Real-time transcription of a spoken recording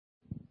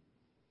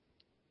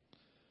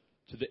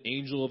To the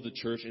angel of the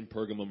church in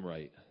Pergamum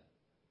write,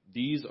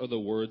 These are the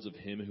words of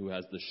him who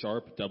has the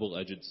sharp,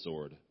 double-edged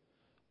sword.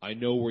 I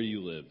know where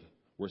you live,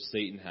 where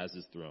Satan has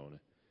his throne.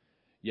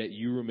 Yet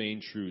you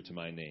remain true to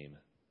my name.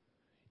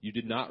 You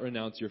did not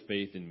renounce your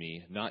faith in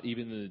me, not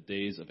even in the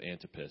days of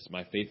Antipas,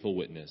 my faithful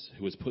witness,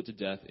 who was put to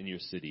death in your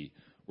city,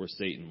 where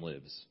Satan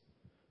lives.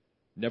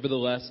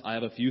 Nevertheless, I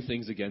have a few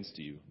things against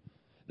you.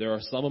 There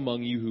are some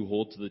among you who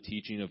hold to the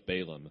teaching of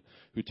Balaam,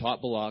 who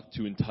taught Balak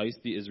to entice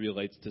the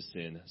Israelites to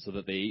sin, so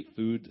that they ate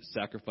food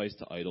sacrificed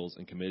to idols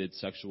and committed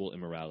sexual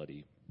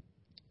immorality.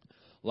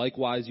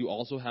 Likewise, you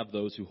also have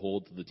those who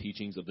hold to the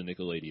teachings of the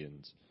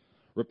Nicolaitans.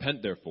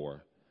 Repent,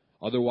 therefore.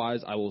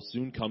 Otherwise, I will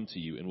soon come to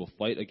you and will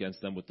fight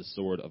against them with the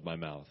sword of my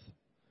mouth.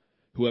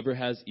 Whoever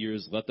has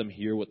ears, let them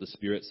hear what the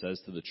Spirit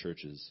says to the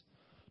churches.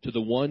 To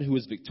the one who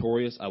is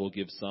victorious, I will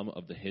give some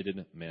of the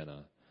hidden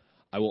manna.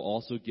 I will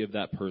also give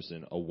that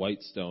person a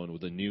white stone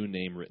with a new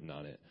name written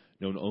on it,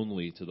 known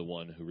only to the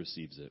one who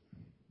receives it.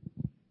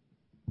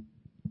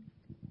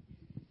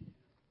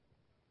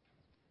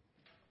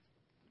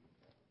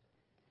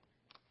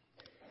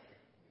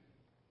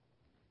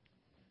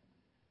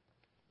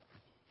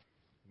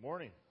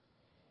 Morning.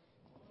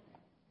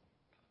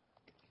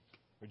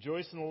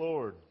 Rejoice in the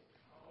Lord.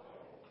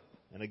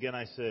 And again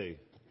I say.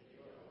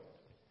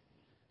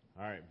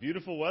 All right,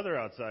 beautiful weather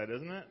outside,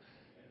 isn't it?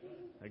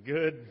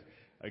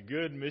 A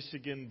good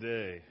Michigan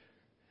day.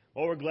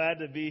 Well, we're glad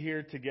to be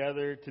here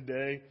together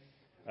today.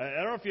 I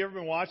don't know if you've ever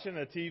been watching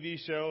a TV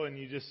show and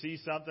you just see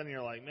something and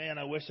you're like, man,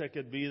 I wish I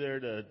could be there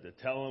to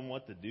tell them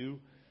what to do.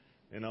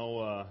 You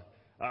know,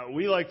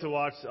 we like to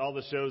watch all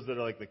the shows that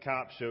are like the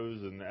cop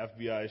shows and the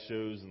FBI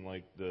shows and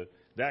like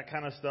that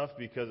kind of stuff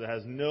because it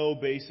has no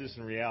basis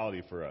in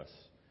reality for us.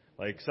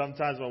 Like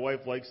sometimes my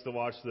wife likes to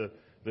watch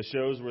the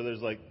shows where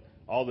there's like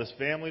all this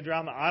family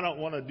drama. I don't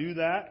want to do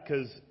that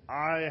because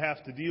I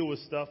have to deal with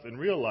stuff in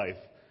real life,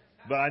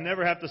 but I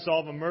never have to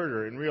solve a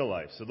murder in real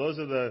life. So those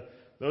are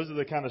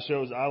the kind of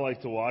shows I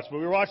like to watch. But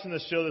we were watching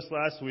this show this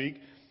last week,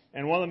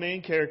 and one of the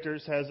main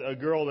characters has a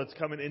girl that's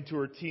coming into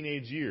her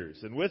teenage years,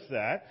 and with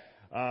that,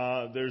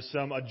 there's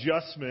some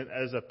adjustment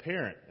as a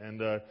parent.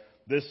 And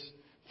this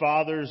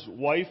father's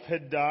wife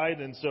had died,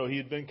 and so he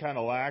had been kind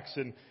of lax,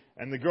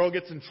 and the girl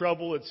gets in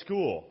trouble at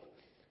school.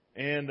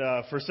 And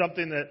for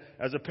something that,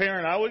 as a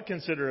parent, I would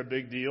consider a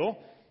big deal.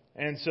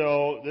 And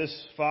so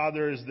this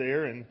father is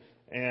there,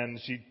 and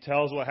she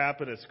tells what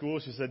happened at school.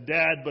 She said,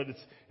 Dad, but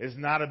it's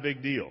not a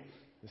big deal.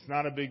 It's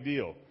not a big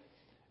deal.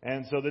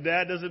 And so the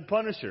dad doesn't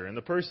punish her. And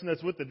the person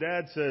that's with the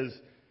dad says,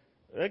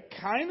 it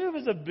kind of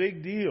is a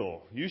big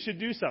deal. You should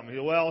do something. He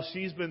goes, well,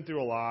 she's been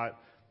through a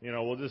lot. You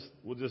know,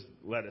 we'll just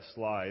let it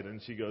slide.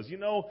 And she goes,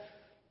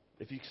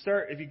 if you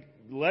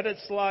let it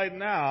slide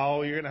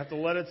now, you're going to have to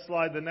let it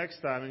slide the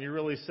next time, and you're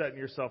really setting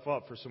yourself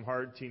up for some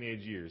hard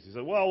teenage years. He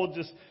said, well, we'll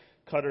just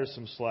cut her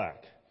some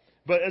slack.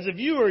 But as a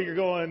viewer, you're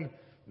going,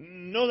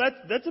 no,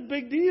 that's a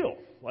big deal.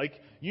 Like,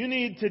 you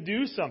need to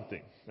do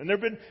something. And there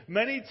have been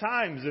many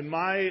times in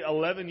my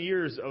 11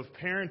 years of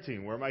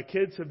parenting where my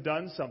kids have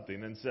done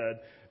something and said,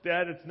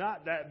 Dad, it's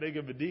not that big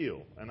of a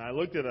deal. And I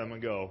looked at them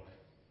and go,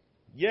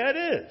 yeah, it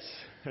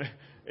is.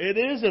 It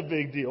is a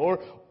big deal.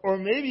 Or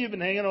maybe you've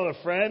been hanging out with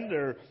a friend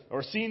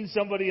or seen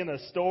somebody in a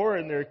store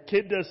and their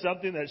kid does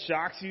something that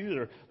shocks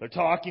you. They're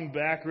talking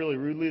back really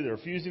rudely. They're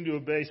refusing to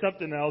obey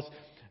something else.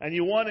 And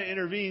you want to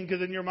intervene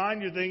because in your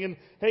mind you're thinking,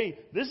 hey,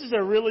 this is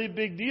a really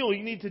big deal.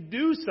 You need to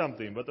do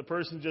something. But the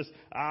person just,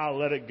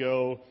 let it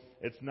go.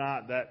 It's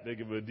not that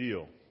big of a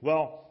deal.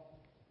 Well,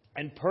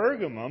 in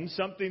Pergamum,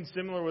 something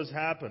similar was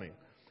happening.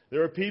 There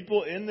were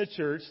people in the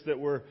church that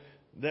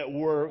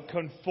were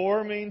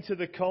conforming to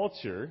the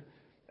culture,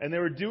 and they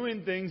were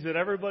doing things that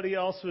everybody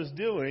else was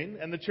doing,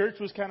 and the church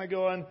was kind of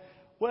going,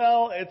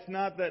 well, it's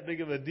not that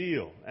big of a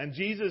deal. And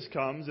Jesus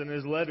comes, and in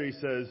his letter he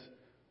says,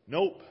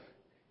 nope,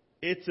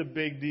 it's a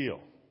big deal.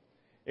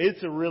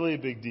 It's a really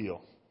big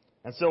deal.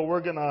 And so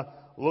we're going to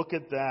look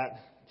at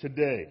that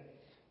today.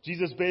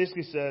 Jesus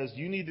basically says,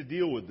 you need to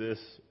deal with this,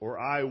 or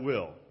I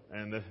will.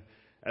 And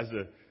as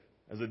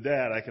a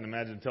dad, I can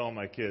imagine telling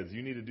my kids,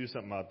 you need to do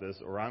something about this,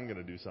 or I'm going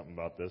to do something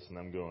about this. And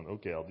I'm going,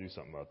 okay, I'll do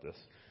something about this.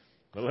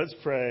 But let's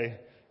pray,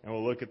 and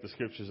we'll look at the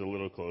scriptures a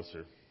little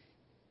closer.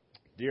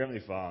 Dear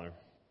Heavenly Father,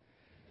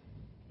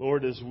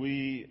 Lord, as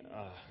we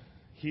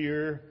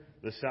hear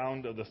the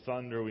sound of the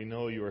thunder, we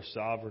know you are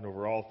sovereign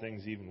over all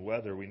things, even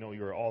weather. We know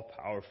you are all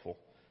powerful.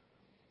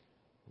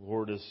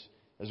 Lord,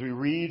 as we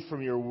read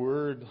from your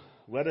word,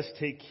 let us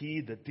take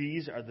heed that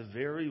these are the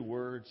very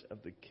words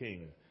of the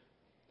King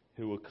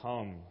who will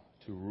come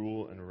to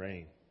rule and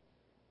reign,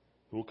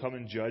 who will come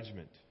in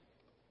judgment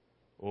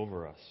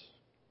over us.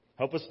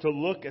 Help us to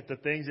look at the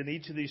things in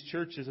each of these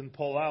churches and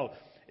pull out,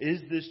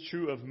 is this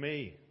true of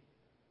me?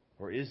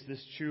 Or is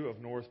this true of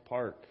North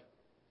Park?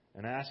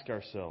 And ask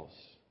ourselves,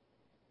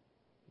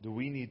 do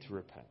we need to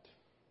repent?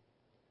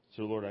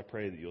 So, Lord, I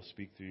pray that you'll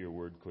speak through your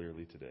word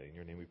clearly today. In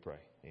your name we pray.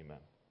 Amen.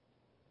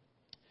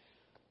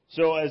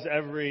 So as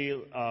every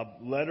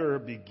letter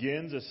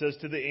begins, it says,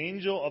 to the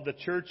angel of the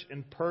church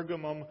in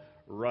Pergamum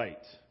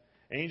write.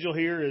 Angel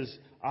here is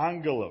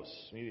angelos.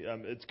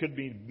 It could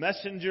be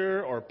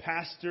messenger or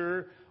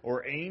pastor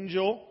or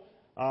angel.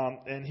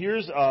 And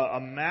here's a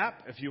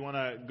map. If you want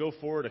to go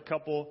forward a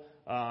couple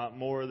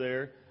more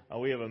there.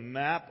 We have a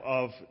map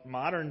of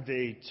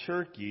modern-day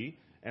Turkey,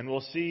 and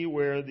we'll see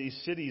where these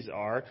cities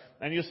are.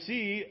 And you'll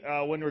see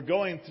when we're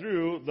going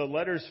through, the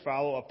letters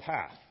follow a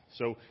path.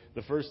 So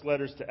the first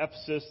letters to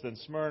Ephesus, then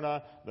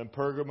Smyrna, then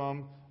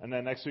Pergamum, and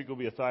then next week will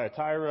be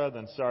Thyatira,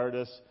 then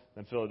Sardis,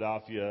 then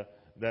Philadelphia,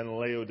 then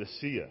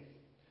Laodicea.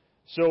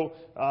 So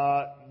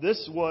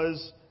this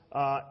was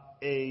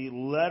a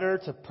letter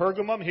to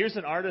Pergamum. Here's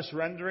an artist's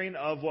rendering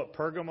of what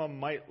Pergamum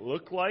might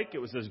look like. It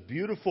was this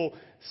beautiful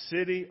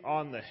city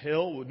on the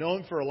hill,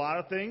 known for a lot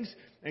of things,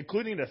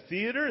 including a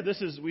theater.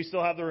 We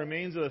still have the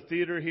remains of the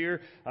theater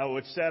here,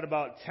 which sat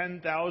about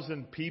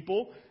 10,000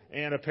 people.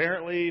 And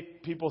apparently,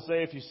 people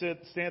say if you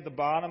stand at the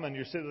bottom and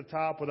you sit at the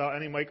top without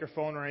any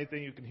microphone or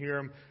anything, you can hear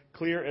them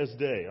clear as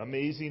day.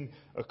 Amazing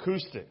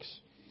acoustics.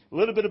 A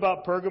little bit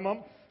about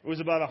Pergamum. It was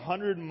about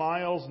 100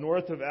 miles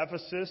north of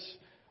Ephesus.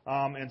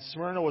 And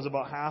Smyrna was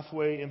about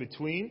halfway in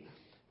between.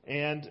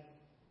 And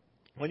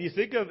when you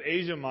think of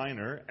Asia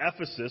Minor,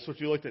 Ephesus, which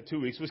we looked at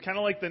 2 weeks, was kind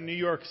of like the New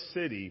York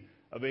City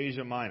of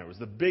Asia Minor. It was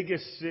the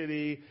biggest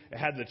city. It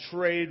had the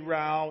trade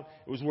route.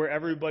 It was where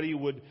everybody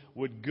would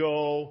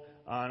go.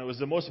 And it was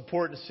the most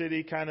important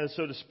city, kind of,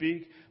 so to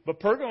speak. But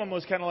Pergamum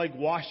was kind of like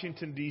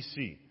Washington,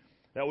 D.C.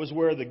 That was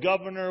where the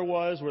governor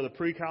was, where the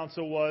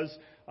pre-council was.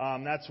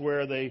 That's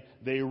where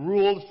they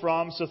ruled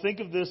from. So think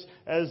of this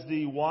as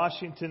the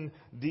Washington,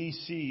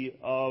 D.C.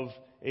 of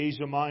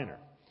Asia Minor.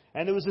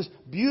 And it was this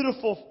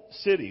beautiful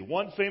city.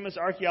 One famous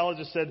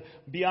archaeologist said,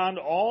 beyond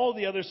all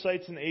the other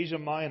sites in Asia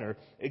Minor,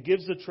 it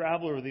gives the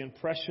traveler the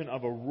impression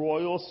of a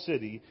royal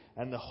city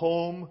and the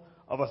home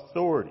of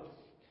authority.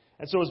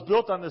 And so it was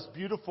built on this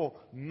beautiful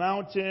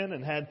mountain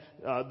and had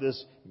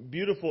this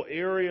beautiful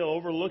area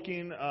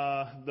overlooking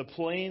the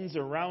plains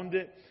around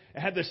it. It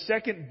had the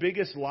second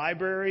biggest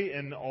library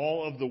in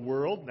all of the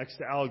world, next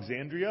to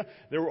Alexandria.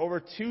 There were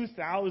over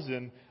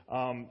 2,000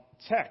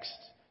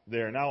 texts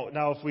there.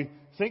 Now, if we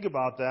think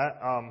about that,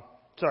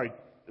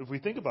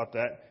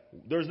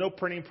 there's no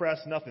printing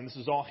press, nothing. This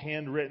is all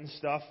handwritten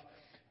stuff.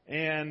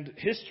 And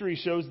history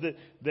shows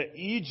that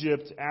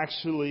Egypt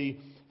actually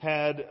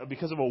had,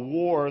 because of a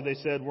war, they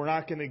said, we're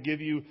not going to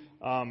give you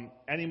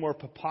any more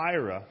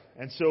papyri.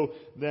 And so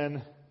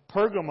then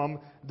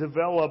Pergamum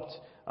developed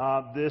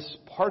this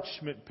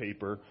parchment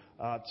paper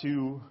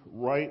to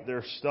write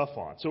their stuff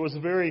on. So it was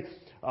a very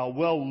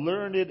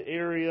well-learned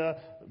area,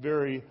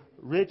 very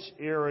rich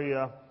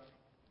area.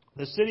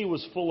 The city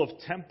was full of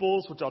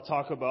temples, which I'll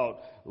talk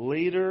about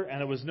later,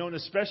 and it was known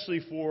especially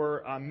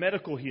for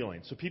medical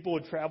healing. So people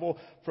would travel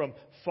from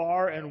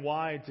far and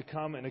wide to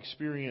come and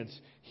experience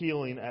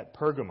healing at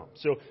Pergamum.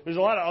 So there's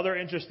a lot of other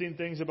interesting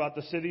things about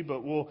the city,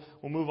 but we'll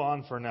move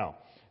on for now.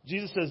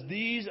 Jesus says,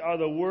 these are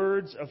the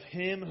words of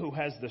him who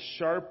has the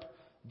sharp,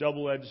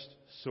 double-edged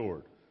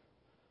sword.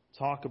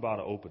 Talk about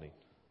an opening.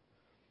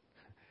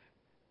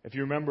 If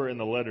you remember in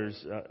the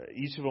letters,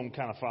 each of them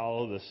kind of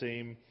follow the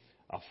same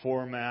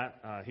format.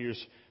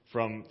 Here's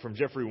from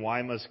Jeffrey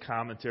Weima's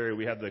commentary.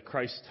 We have the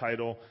Christ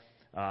title,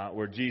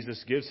 where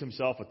Jesus gives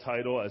himself a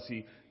title as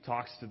he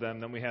talks to them.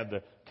 Then we have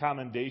the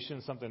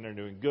commendation, something they're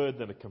doing good.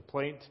 Then a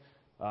complaint.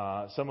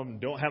 Some of them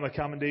don't have a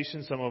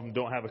commendation. Some of them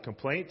don't have a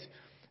complaint.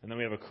 And then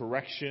we have a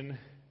correction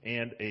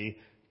and a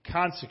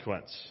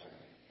consequence.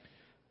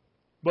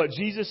 But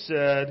Jesus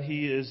said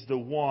he is the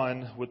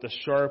one with the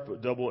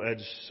sharp,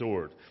 double-edged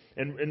sword.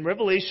 And in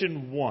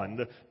Revelation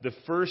 1, the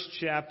first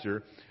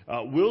chapter,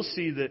 we'll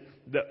see that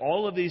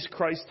all of these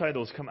Christ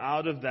titles come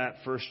out of that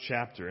first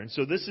chapter. And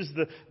so this is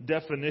the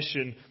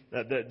definition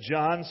that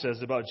John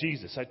says about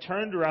Jesus. I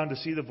turned around to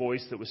see the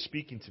voice that was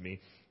speaking to me.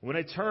 When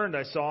I turned,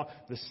 I saw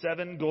the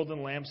 7 golden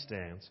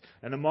lampstands.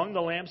 And among the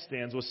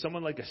lampstands was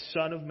someone like a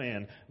son of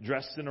man,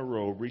 dressed in a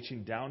robe,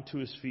 reaching down to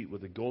his feet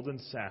with a golden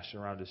sash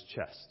around his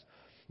chest.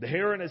 The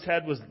hair on his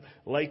head was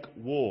like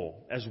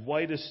wool, as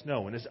white as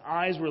snow, and his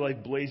eyes were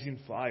like blazing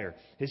fire.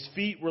 His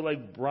feet were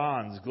like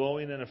bronze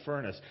glowing in a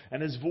furnace, and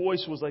his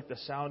voice was like the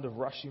sound of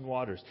rushing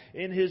waters.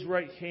 In his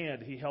right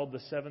hand he held the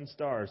 7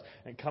 stars,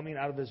 and coming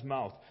out of his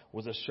mouth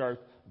was a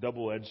sharp,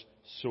 double-edged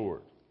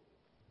sword.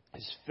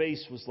 His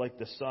face was like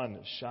the sun,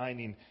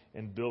 shining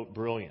in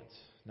brilliance.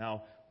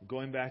 Now,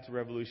 going back to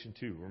Revelation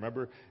 2,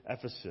 remember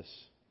Ephesus.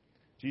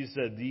 Jesus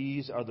said,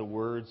 these are the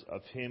words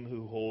of him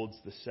who holds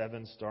the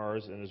 7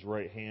 stars in his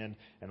right hand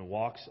and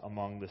walks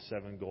among the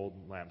 7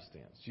 golden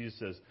lampstands. Jesus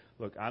says,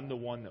 look, I'm the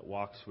one that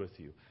walks with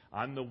you.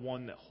 I'm the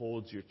one that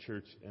holds your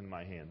church in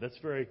my hand. That's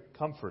very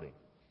comforting.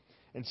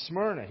 In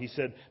Smyrna, he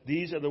said,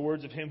 these are the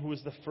words of him who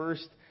is the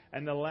first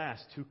and the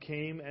last, who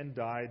came and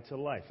died to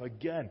life.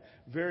 Again,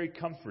 very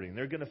comforting.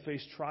 They're going to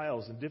face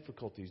trials and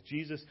difficulties.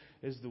 Jesus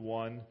is the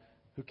one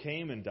who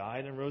came and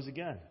died and rose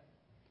again.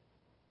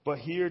 But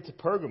here to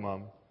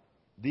Pergamum,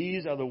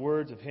 these are the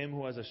words of him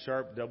who has a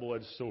sharp,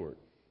 double-edged sword.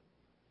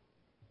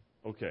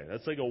 Okay,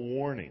 that's like a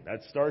warning.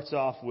 That starts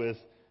off with,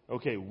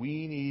 okay,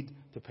 we need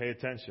to pay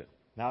attention.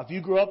 Now, if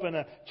you grew up in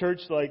a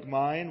church like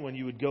mine, when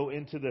you would go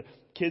into the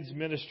kids'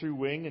 ministry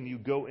wing and you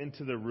go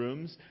into the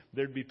rooms,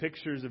 there'd be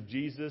pictures of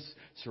Jesus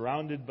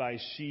surrounded by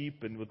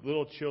sheep and with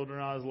little children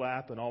on his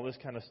lap and all this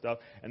kind of stuff.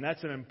 And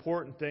that's an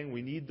important thing.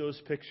 We need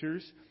those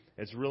pictures.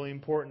 It's really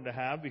important to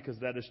have because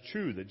that is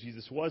true, that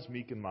Jesus was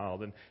meek and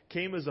mild and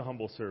came as a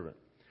humble servant.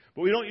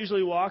 But we don't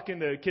usually walk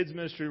into a kids'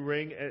 ministry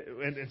ring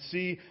and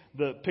see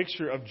the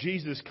picture of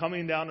Jesus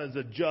coming down as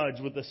a judge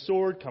with a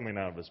sword coming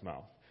out of his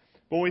mouth.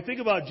 But when we think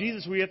about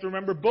Jesus, we have to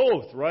remember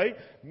both, right?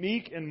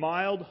 Meek and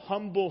mild,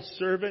 humble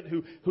servant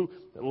who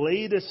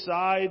laid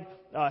aside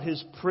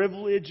his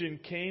privilege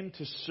and came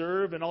to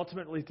serve and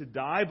ultimately to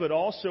die, but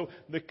also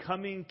the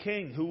coming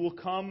King who will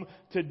come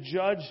to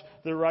judge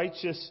the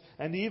righteous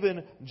and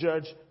even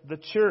judge the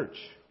church.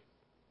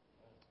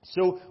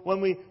 So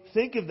when we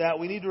think of that,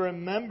 we need to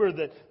remember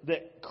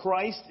that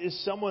Christ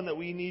is someone that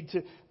we need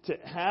to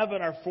have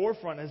in our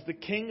forefront as the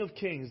King of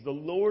Kings, the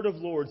Lord of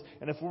Lords.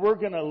 And if we're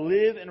going to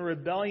live in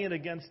rebellion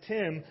against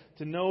Him,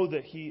 to know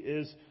that He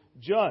is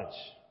judge.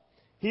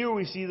 Here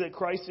we see that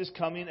Christ is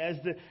coming as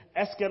the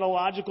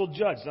eschatological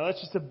judge. Now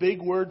that's just a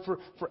big word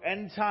for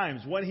end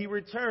times. When He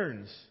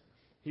returns,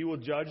 He will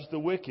judge the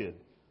wicked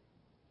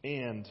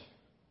and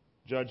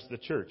judge the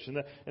church.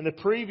 In the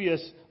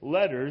previous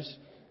letters,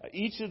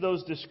 each of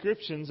those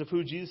descriptions of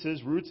who Jesus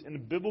is roots in the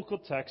biblical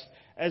text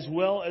as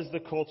well as the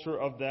culture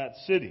of that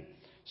city.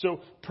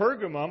 So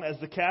Pergamum, as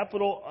the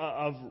capital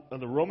of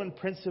the Roman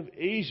Prince of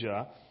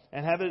Asia,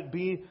 and have it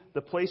be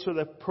the place where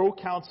the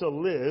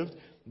proconsul lived,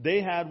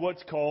 they had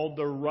what's called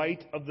the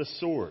right of the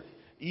sword.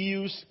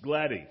 Ius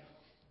gladi.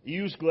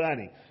 Ius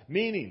gladi.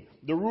 Meaning,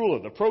 the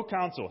ruler, the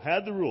proconsul,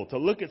 had the rule to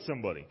look at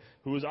somebody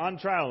who was on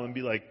trial and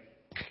be like,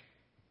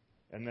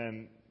 and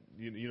then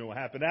you know what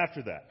happened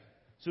after that.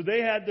 So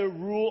they had the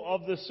rule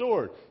of the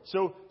sword.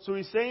 So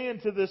he's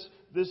saying to this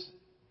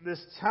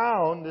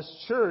town, this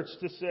church,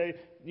 to say,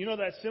 you know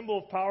that symbol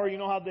of power, you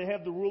know how they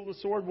have the rule of the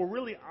sword? Well,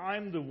 really,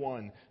 I'm the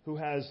one who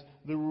has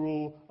the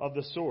rule of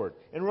the sword.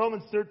 In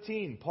Romans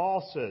 13,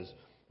 Paul says,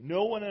 for the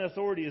one in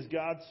authority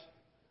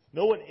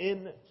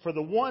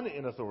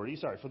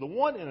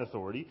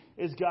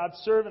is God's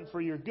servant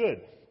for your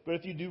good. But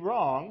if you do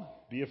wrong,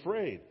 be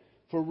afraid.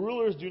 For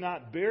rulers do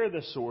not bear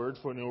the sword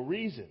for no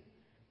reason.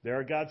 They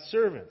are God's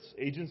servants,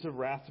 agents of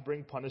wrath to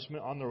bring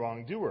punishment on the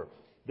wrongdoer.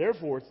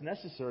 Therefore, it's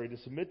necessary to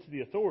submit to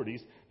the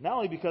authorities, not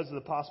only because of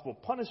the possible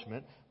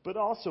punishment, but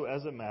also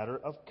as a matter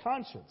of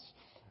conscience.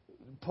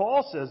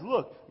 Paul says,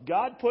 look,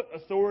 God put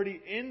authority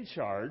in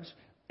charge,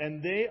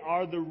 and they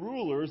are the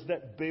rulers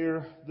that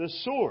bear the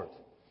sword.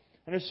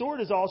 And the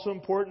sword is also an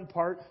important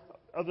part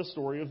of the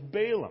story of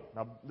Balaam.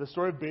 Now, the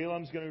story of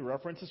Balaam is going to be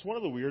referenced. It's one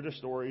of the weirdest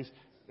stories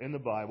in the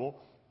Bible.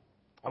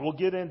 I will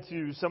get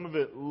into some of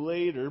it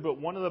later, but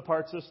one of the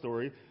parts of the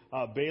story,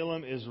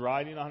 Balaam is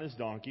riding on his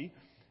donkey,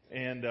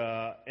 and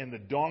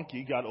the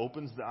donkey, God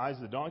opens the eyes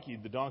of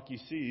the donkey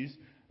sees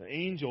the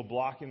angel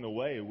blocking the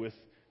way with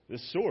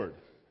this sword.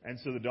 And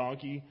so the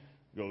donkey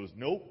goes,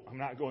 nope, I'm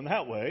not going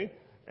that way,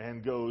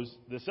 and goes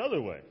this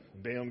other way.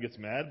 Balaam gets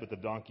mad, but the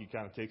donkey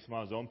kind of takes him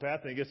on his own path,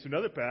 and he gets to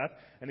another path,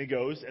 and he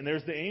goes, and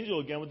there's the angel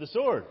again with the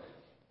sword.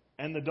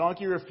 And the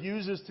donkey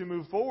refuses to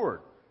move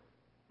forward.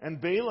 And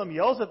Balaam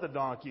yells at the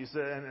donkey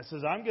and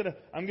says, I'm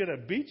gonna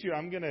beat you.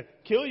 I'm gonna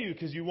kill you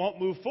because you won't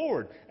move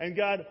forward. And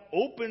God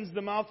opens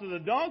the mouth of the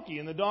donkey,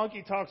 and the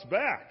donkey talks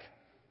back.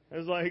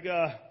 It's like,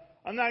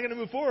 I'm not gonna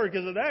move forward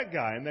because of that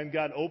guy. And then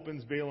God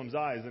opens Balaam's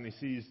eyes, and he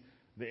sees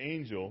the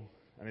angel,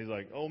 and he's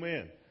like, oh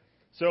man.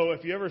 So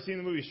if you ever seen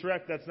the movie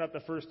Shrek, that's not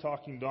the first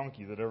talking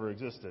donkey that ever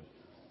existed.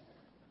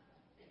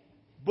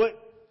 But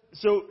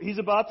so he's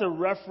about to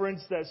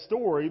reference that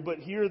story, but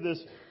here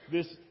this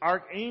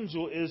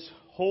archangel is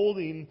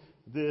holding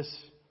this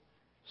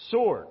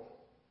sword.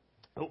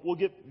 We'll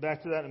get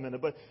back to that in a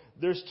minute. But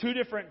there's two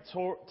different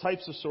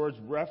types of swords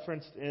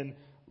referenced in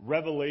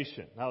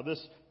Revelation. Now,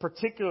 this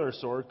particular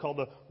sword, called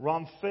the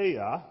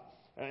Rhomphaia,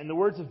 in the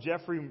words of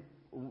Jeffrey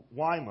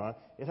Wyma,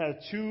 it had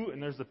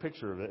and there's the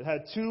picture of it, it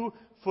had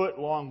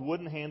 2-foot-long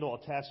wooden handle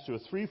attached to a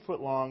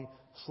 3-foot-long,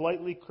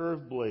 slightly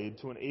curved blade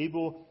to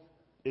enable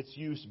its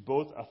use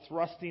both a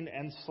thrusting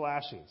and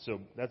slashing.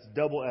 So that's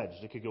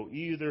double-edged. It could go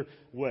either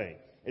way.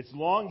 Its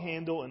long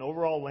handle and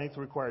overall length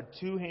required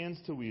 2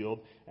 hands to wield,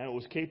 and it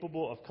was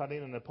capable of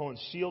cutting an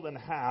opponent's shield in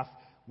half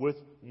with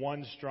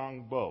one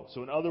strong bow.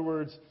 So in other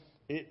words,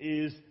 it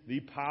is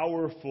the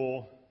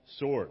powerful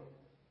sword.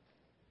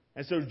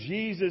 And so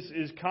Jesus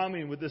is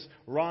coming with this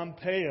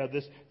Rhomphaia,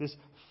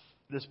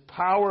 this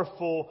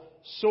powerful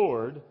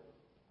sword,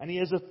 and he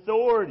has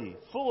authority,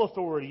 full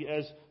authority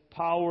as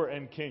power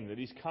and king, that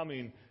he's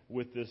coming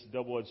with this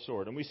double-edged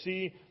sword. And we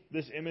see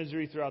this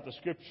imagery throughout the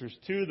Scriptures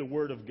too. The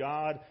Word of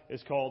God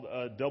is called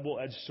a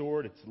double-edged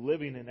sword. It's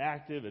living and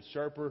active. It's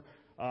sharper.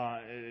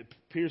 It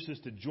pierces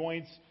to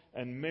joints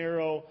and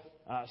marrow.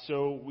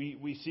 So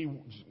we see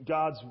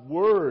God's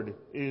Word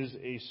is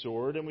a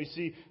sword. And we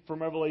see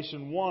from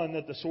Revelation 1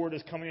 that the sword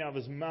is coming out of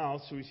his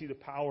mouth. So we see the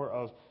power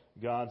of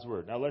God's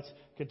Word. Now let's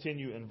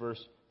continue in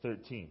verse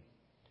 13.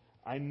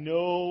 I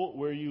know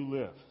where you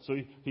live. So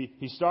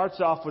he starts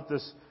off with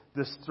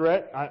this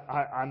threat.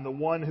 I'm the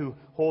one who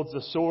holds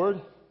the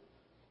sword.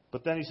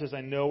 But then he says,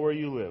 I know where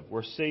you live,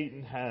 where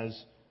Satan has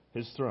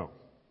his throne.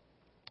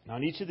 Now,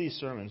 in each of these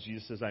sermons,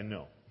 Jesus says, I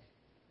know.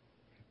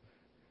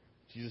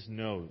 Jesus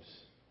knows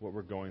what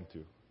we're going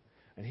through.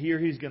 And here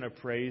he's going to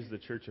praise the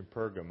church in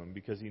Pergamum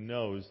because he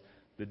knows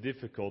the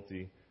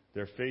difficulty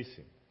they're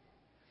facing.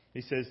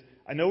 He says,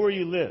 I know where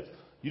you live.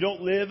 You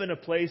don't live in a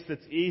place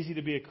that's easy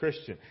to be a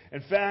Christian.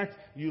 In fact,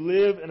 you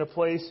live in a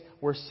place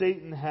where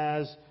Satan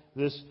has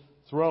this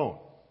throne.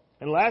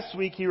 And last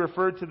week he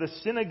referred to the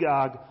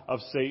synagogue of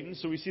Satan.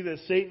 So we see that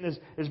Satan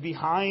is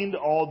behind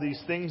all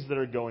these things that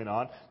are going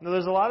on. Now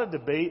there's a lot of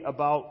debate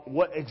about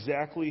what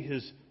exactly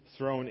his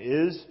throne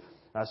is.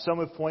 Some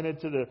have pointed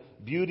to the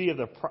beauty of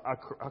the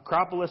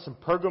Acropolis in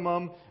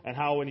Pergamum and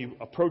how when you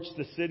approached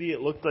the city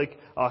it looked like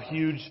a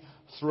huge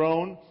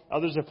throne.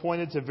 Others have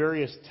pointed to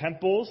various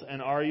temples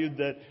and argued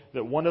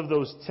that one of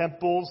those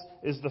temples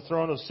is the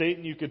throne of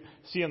Satan. You could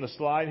see on the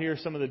slide here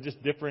some of the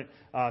just different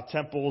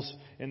temples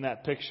in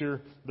that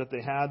picture that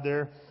they had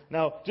there.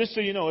 Now, just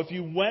so you know, if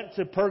you went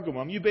to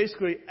Pergamum, you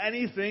basically,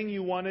 anything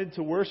you wanted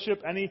to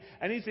worship,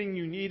 anything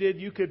you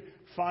needed, you could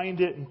find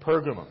it in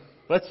Pergamum.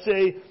 Let's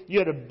say you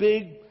had a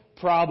big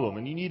problem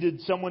and you needed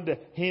someone to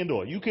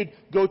handle it. You could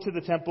go to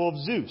the temple of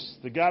Zeus,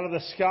 the god of the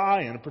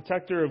sky and a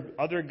protector of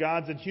other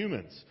gods and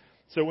humans.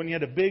 So when you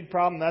had a big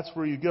problem, that's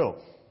where you go.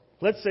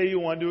 Let's say you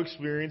wanted to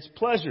experience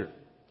pleasure.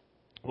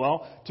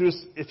 Well,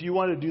 if you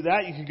wanted to do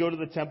that, you could go to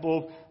the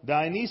temple of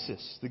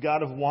Dionysus, the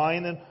god of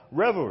wine and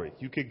revelry.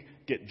 You could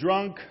get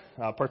drunk,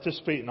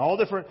 participate in all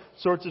different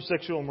sorts of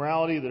sexual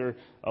immorality that are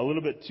a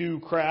little bit too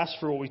crass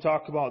for what we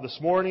talked about this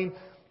morning.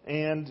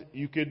 And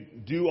you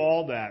could do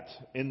all that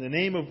in the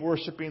name of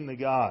worshiping the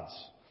gods.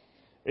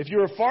 If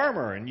you're a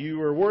farmer and you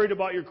were worried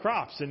about your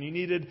crops and you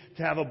needed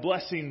to have a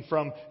blessing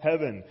from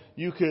heaven,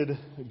 you could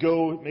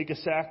go make a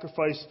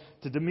sacrifice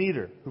to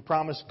Demeter, who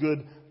promised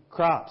good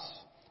crops.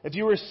 If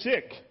you were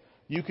sick,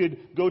 you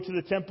could go to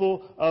the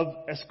temple of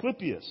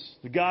Asclepius,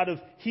 the god of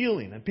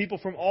healing, and people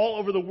from all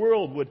over the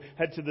world would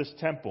head to this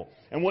temple.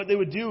 And what they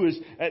would do is,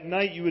 at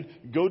night you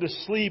would go to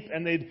sleep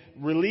and they'd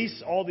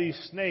release all these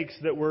snakes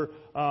that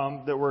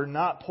were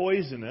not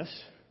poisonous.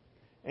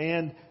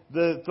 And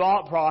the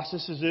thought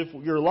process is if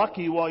you're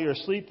lucky while you're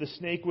asleep, the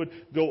snake would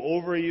go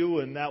over you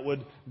and that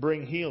would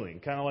bring healing.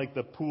 Kind of like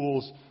the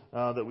pools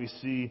that we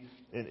see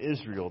in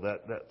Israel,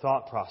 that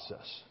thought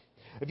process.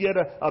 If you had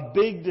a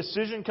big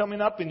decision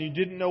coming up and you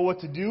didn't know what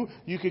to do,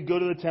 you could go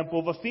to the temple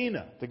of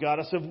Athena, the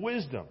goddess of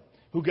wisdom,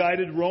 who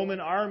guided Roman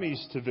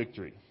armies to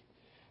victory.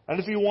 And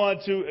if you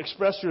wanted to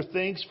express your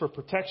thanks for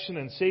protection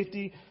and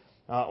safety,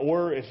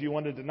 or if you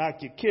wanted to not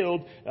get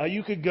killed,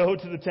 you could go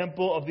to the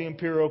temple of the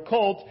imperial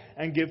cult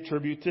and give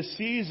tribute to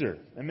Caesar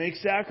and make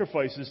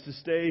sacrifices to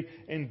stay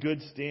in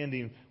good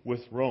standing with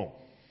Rome.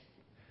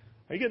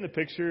 Are you getting the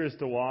picture as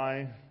to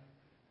why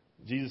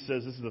Jesus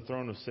says this is the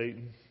throne of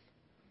Satan?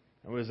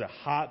 It was a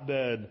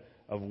hotbed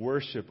of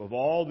worship of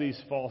all these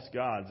false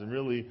gods. And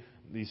really,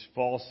 these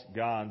false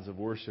gods of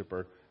worship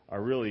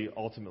are really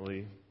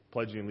ultimately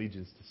pledging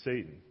allegiance to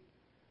Satan.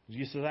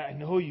 Jesus says, I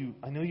know you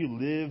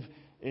live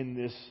in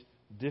this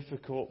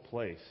difficult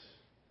place.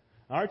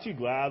 Aren't you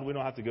glad we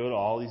don't have to go to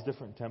all these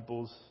different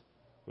temples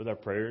with our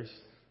prayers?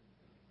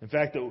 In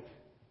fact, that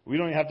we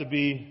don't even have to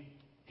be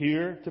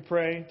here to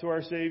pray to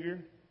our Savior.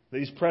 That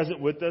He's present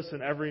with us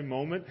in every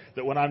moment.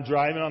 That when I'm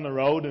driving on the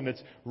road and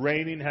it's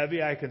raining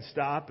heavy, I can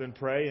stop and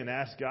pray and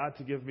ask God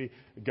to give me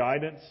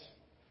guidance.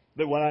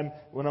 That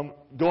when I'm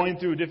going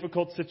through a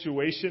difficult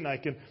situation, I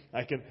can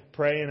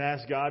pray and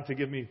ask God to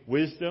give me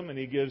wisdom, and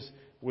He gives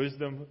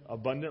wisdom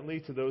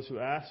abundantly to those who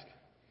ask.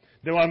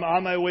 That when I'm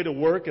on my way to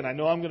work and I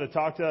know I'm going to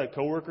talk to that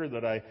coworker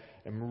that I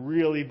am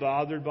really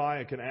bothered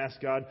by, I can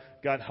ask God,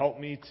 help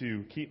me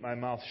to keep my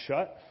mouth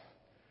shut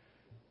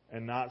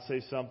and not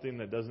say something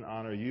that doesn't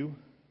honor You.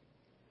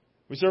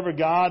 We serve a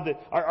God that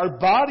our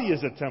body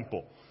is a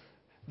temple.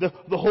 The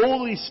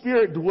Holy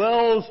Spirit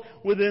dwells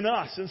within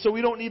us. And so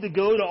we don't need to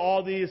go to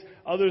all these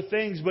other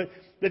things. But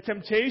the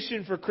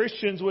temptation for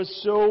Christians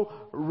was so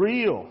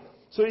real.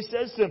 So He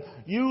says to them,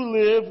 you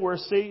live where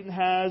Satan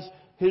has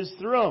his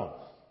throne.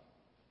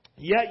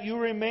 Yet you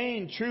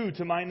remain true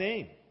to my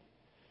name.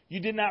 You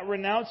did not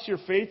renounce your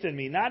faith in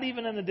me, not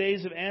even in the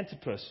days of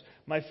Antipas,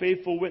 my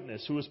faithful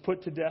witness, who was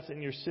put to death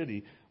in your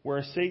city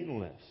where Satan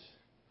lives.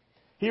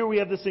 Here we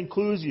have this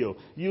inclusio.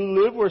 You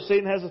live where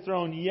Satan has a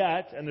throne,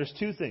 yet, and there's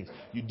two things.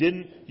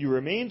 You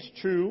remained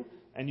true,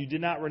 and you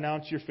did not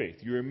renounce your faith.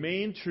 You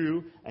remained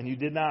true, and you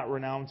did not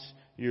renounce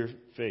your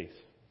faith.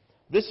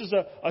 This is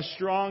a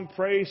strong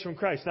praise from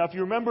Christ. Now, if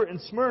you remember in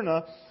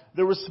Smyrna,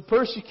 there was some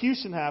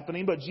persecution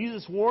happening, but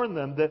Jesus warned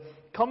them that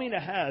coming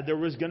ahead, there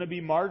was going to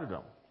be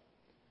martyrdom.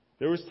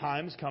 There was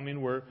times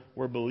coming where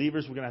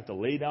believers were going to have to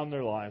lay down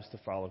their lives to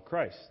follow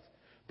Christ.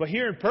 But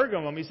here in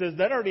Pergamum, He says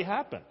that already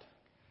happened.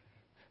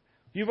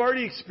 You've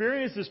already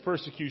experienced this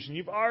persecution.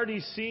 You've already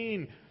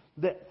seen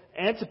that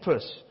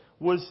Antipas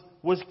was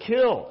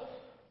killed.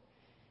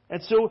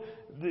 And so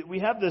we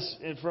have this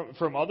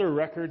from other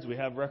records. We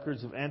have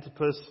records of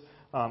Antipas.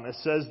 It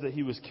says that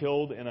he was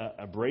killed in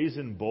a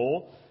brazen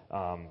bull.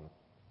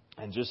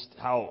 And just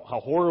how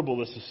horrible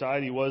the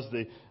society was.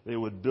 They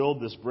would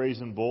build this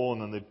brazen bull,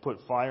 and then they'd put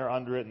fire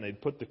under it, and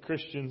they'd put the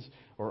Christians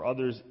or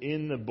others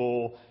in the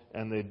bull,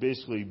 and they'd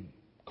basically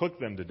cook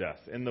them to death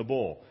in the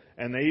bull.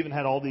 And they even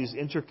had all these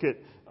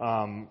intricate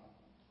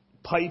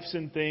pipes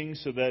and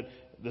things so that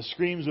the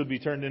screams would be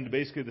turned into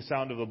basically the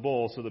sound of a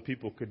bull so that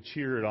people could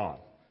cheer it on.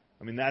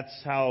 I mean, that's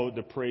how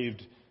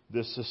depraved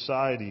this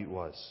society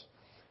was.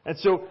 And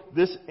so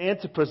this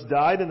Antipas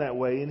died in that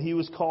way, and he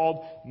was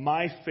called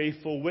my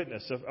faithful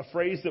witness, a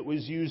phrase that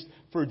was used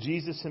for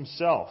Jesus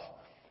himself.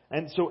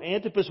 And so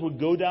Antipas would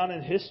go down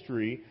in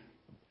history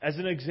as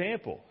an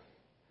example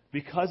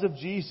because of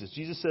Jesus.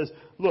 Jesus says,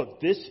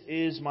 look, this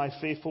is my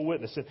faithful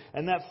witness.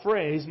 And that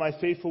phrase, my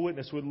faithful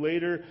witness, would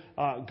later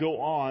go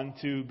on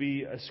to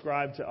be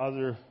ascribed to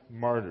other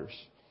martyrs.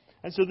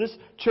 And so this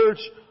church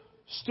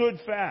stood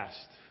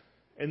fast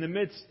in the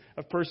midst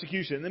of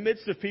persecution, in the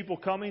midst of people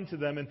coming to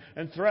them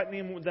and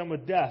threatening them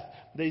with death.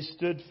 They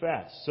stood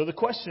fast. So the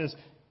question is,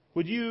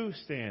 would you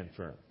stand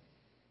firm?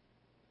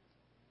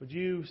 Would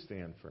you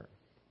stand firm?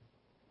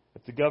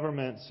 If the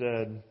government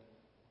said,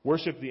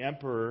 worship the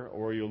emperor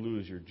or you'll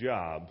lose your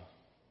job.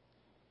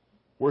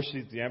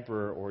 Worship the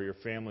emperor or your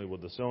family will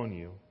disown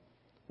you.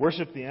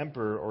 Worship the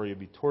emperor or you'll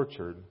be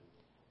tortured.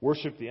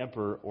 Worship the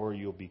emperor or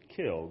you'll be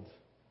killed.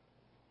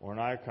 Or in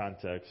our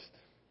context,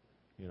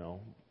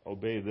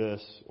 obey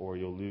this or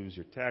you'll lose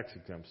your tax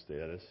exempt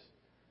status.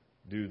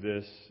 Do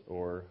this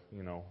or,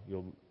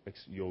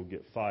 you'll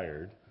get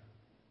fired.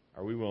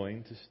 Are we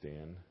willing to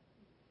stand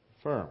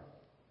firm?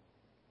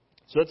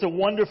 So that's a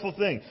wonderful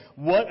thing.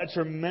 What a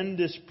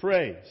tremendous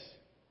praise.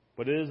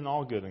 But it isn't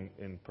all good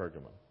in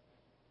Pergamum.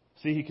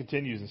 See, he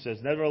continues and says,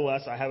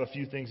 nevertheless, I have a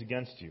few things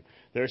against you.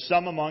 There are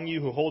some among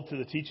you who hold to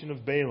the teaching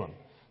of Balaam,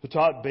 who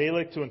taught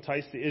Balak to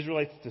entice the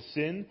Israelites to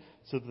sin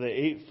so that they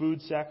ate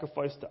food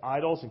sacrificed to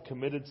idols and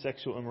committed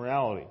sexual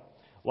immorality.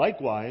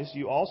 Likewise,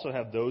 you also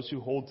have those who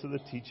hold to the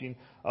teaching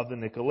of the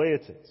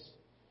Nicolaitans.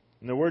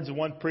 In the words of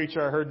one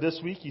preacher I heard this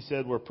week, he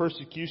said, where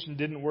persecution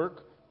didn't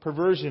work,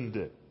 perversion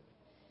did.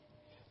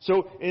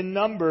 So in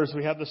Numbers,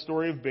 we have the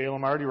story of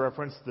Balaam. I already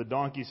referenced the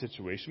donkey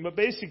situation. But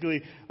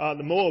basically,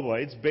 the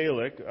Moabites,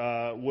 Balak,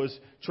 was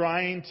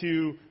trying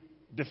to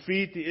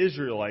defeat the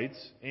Israelites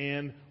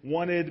and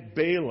wanted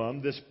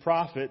Balaam, this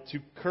prophet, to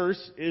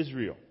curse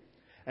Israel.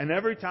 And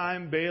every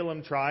time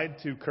Balaam tried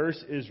to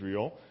curse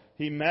Israel,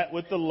 he met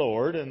with the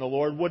Lord, and the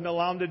Lord wouldn't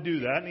allow him to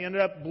do that, and he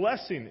ended up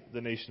blessing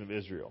the nation of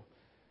Israel.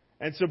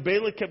 And so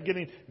Balak kept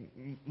getting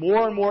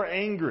more and more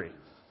angry.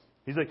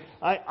 He's like,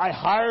 I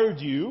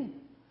hired you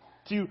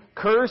to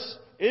curse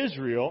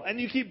Israel,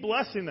 and you keep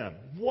blessing them.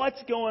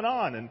 What's going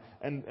on?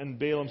 And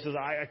Balaam says,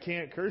 I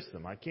can't curse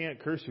them. I can't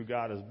curse who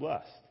God has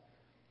blessed.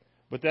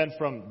 But then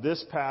from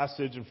this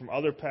passage and from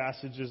other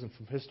passages and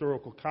from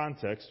historical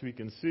context, we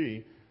can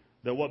see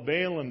that what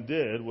Balaam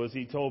did was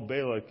he told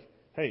Balak,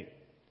 hey,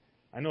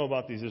 I know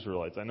about these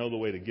Israelites. I know the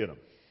way to get them.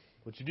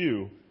 What you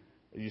do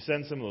is you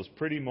send some of those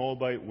pretty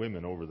Moabite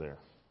women over there.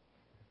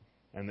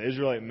 And the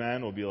Israelite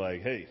men will be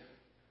like, hey,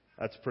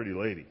 that's a pretty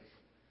lady.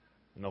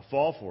 And they'll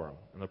fall for them.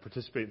 And they'll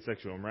participate in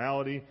sexual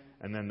immorality.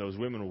 And then those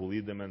women will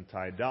lead them into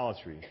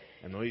idolatry.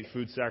 And they'll eat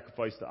food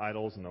sacrificed to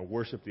idols. And they'll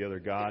worship the other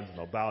gods. And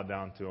they'll bow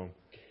down to them.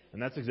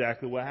 And that's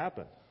exactly what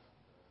happened.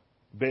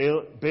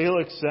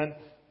 Balak sent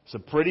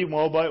some pretty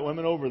Moabite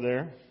women over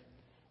there.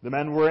 The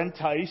men were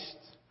enticed.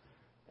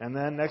 And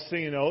then next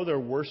thing you know, they're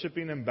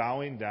worshiping and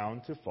bowing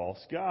down to false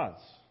gods.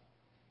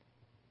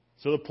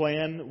 So the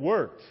plan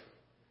worked.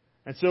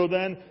 And so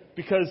then,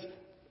 because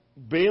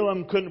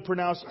Balaam couldn't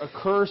pronounce a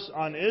curse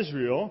on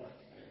Israel,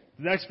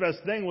 the next best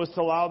thing was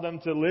to allow them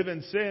to live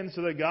in sin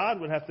so that God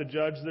would have to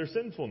judge their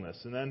sinfulness.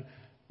 And then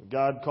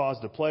God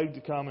caused a plague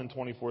to come, and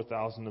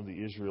 24,000 of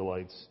the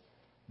Israelites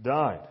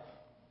died.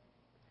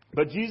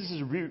 But Jesus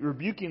is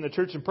rebuking the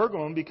church in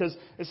Pergamum because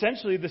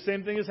essentially the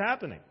same thing is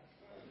happening.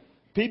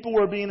 People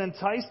were being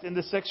enticed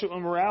into sexual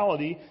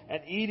immorality and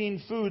eating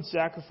food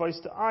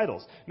sacrificed to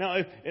idols. Now,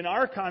 if in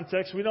our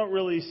context, we don't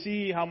really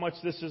see how much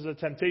this is a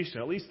temptation,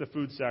 at least the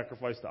food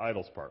sacrificed to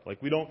idols part.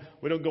 Like, we don't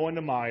go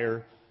into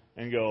Meijer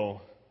and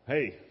go,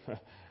 hey,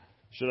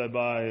 should I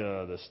buy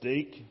the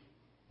steak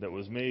that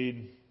was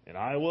made in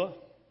Iowa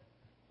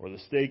or the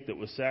steak that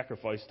was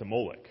sacrificed to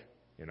Moloch?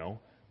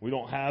 We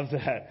don't have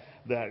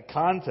that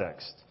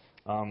context.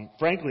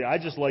 Frankly, I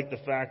just like the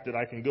fact that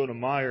I can go to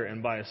Meijer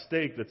and buy a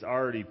steak that's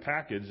already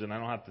packaged and I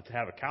don't have to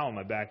have a cow in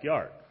my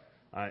backyard.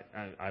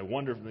 I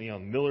wonder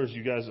if, Millers,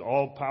 you guys,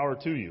 all power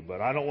to you,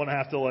 but I don't want to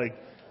have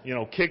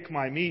to kick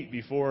my meat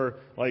before,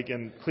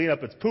 and clean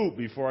up its poop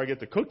before I get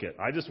to cook it.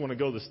 I just want to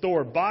go to the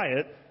store, buy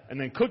it, and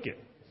then cook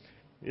it.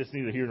 It's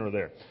neither here nor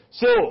there.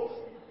 So,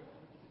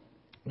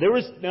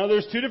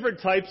 there's two different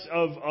types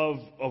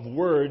of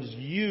words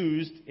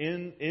used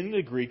in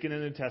the Greek and in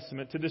the New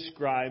Testament to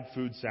describe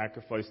food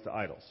sacrificed to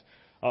idols.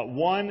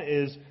 One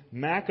is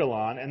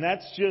makalon, and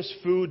that's just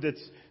food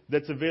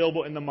that's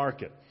available in the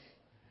market.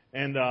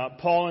 And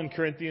Paul in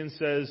Corinthians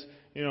says,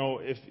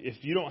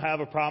 if you don't have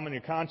a problem in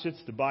your conscience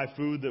to buy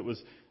food that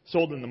was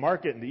sold in the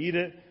market and to eat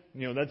it,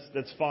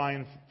 that's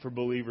fine for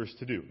believers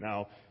to do.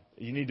 Now,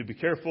 you need to be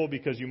careful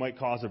because you might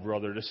cause a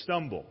brother to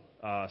stumble.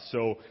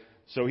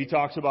 So he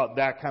talks about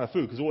that kind of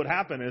food. Because what would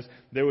happen is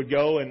they would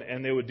go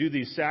and they would do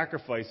these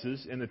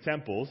sacrifices in the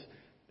temples,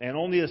 and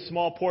only a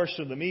small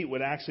portion of the meat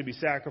would actually be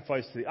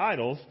sacrificed to the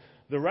idols.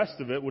 The rest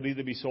of it would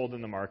either be sold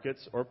in the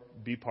markets or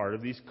be part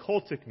of these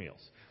cultic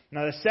meals.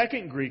 Now, the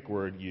second Greek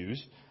word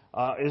used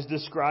is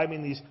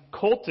describing these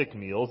cultic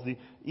meals, the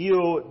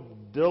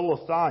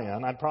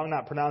eodilothaion. I'm probably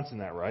not pronouncing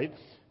that right.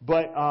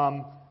 But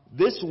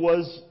this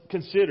was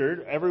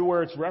considered,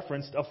 everywhere it's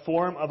referenced, a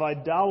form of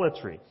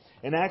idolatry.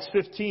 In Acts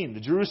 15, the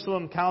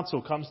Jerusalem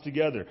council comes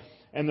together,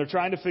 and they're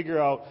trying to figure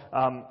out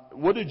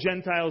what do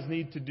Gentiles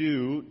need to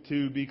do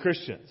to be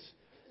Christians?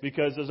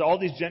 Because as all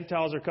these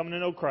Gentiles are coming to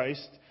know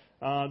Christ,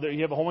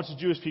 you have a whole bunch of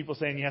Jewish people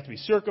saying you have to be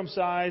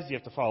circumcised, you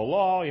have to follow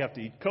law, you have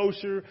to eat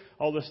kosher,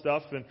 all this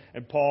stuff.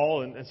 And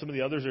Paul and some of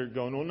the others are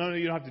going, well, no,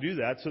 you don't have to do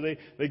that. So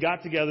they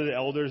got together, the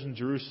elders in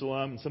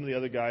Jerusalem and some of the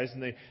other guys,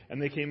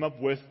 and they came up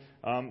with,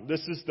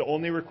 this is the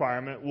only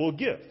requirement we'll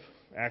give.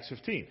 Acts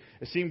 15.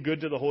 It seemed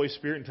good to the Holy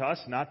Spirit and to us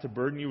not to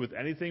burden you with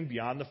anything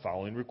beyond the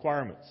following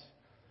requirements.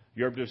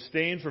 You are to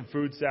abstain from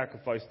food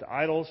sacrificed to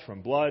idols,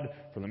 from blood,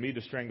 from the meat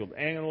of strangled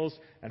animals,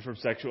 and from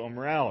sexual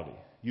immorality.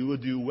 You will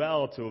do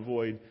well to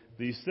avoid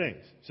these things.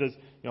 It says,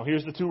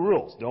 here's the two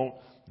rules.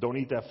 Don't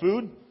eat that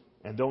food,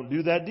 and don't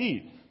do that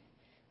deed.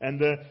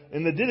 And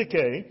in the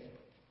Didache,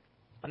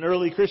 an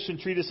early Christian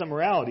treatise on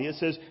morality, it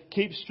says,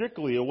 keep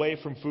strictly away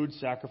from food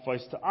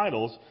sacrificed to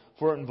idols,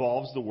 for it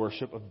involves the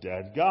worship of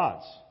dead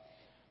gods.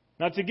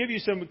 Now, to give you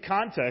some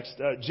context,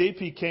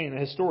 J.P. Kane, a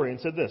historian,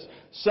 said this: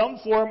 some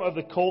form of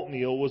the cult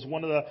meal was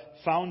one of the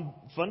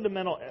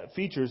fundamental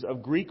features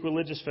of Greek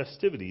religious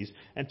festivities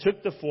and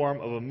took the form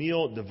of a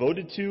meal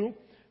devoted to,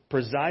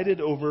 presided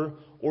over,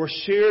 or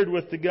shared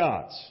with the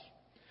gods.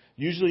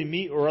 Usually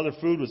meat or other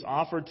food was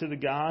offered to the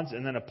gods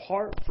and then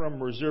apart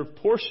from reserved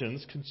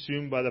portions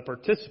consumed by the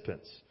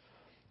participants.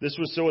 This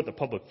was so at the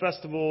public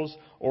festivals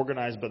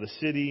organized by the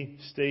city,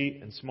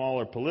 state, and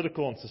smaller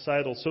political and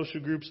societal social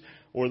groups,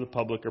 or the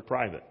public or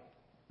private.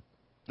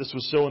 This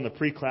was so in the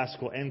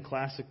pre-classical and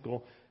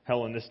classical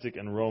Hellenistic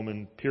and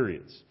Roman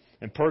periods.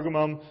 In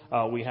Pergamum,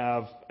 we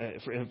have,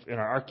 in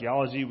our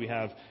archaeology, we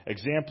have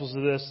examples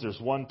of this. There's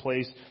one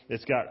place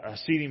that's got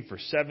seating for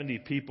 70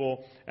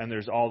 people, and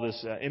there's all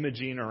this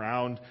imaging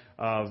around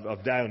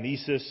of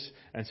Dionysus.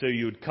 And so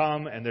you would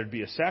come, and there'd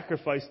be a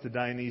sacrifice to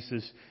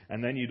Dionysus,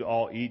 and then you'd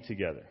all eat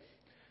together.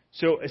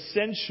 So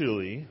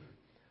essentially,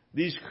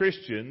 these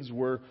Christians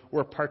were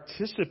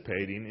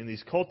participating in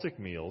these cultic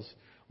meals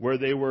where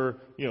they were,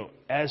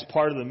 as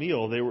part of the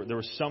meal, there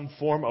was some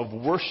form of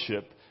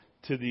worship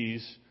to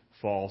these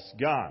false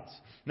gods.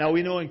 Now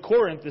we know in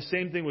Corinth the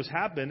same thing was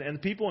happening, and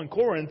the people in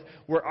Corinth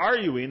were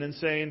arguing and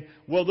saying,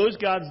 well, those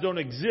gods don't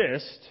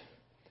exist.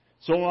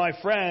 So my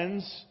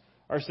friends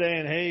are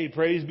saying, hey,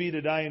 praise be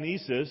to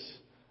Dionysus.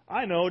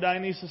 I know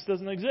Dionysus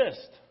doesn't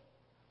exist.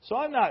 So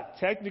I'm not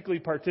technically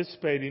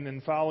participating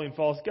in following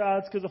false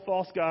gods because a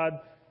false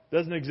god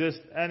doesn't exist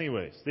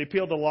anyways. They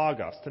appealed to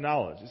logos, to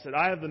knowledge. They said,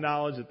 I have the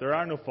knowledge that there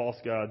are no false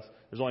gods.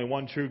 There's only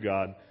one true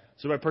God.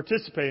 So by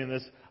participating in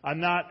this, I'm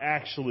not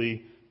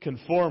actually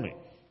conforming.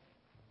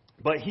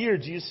 But here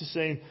Jesus is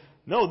saying,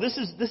 no, this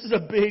is a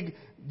big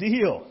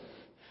deal.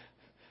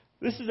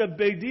 This is a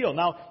big deal.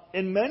 Now,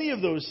 in many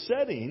of those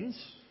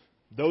settings,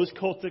 those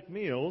cultic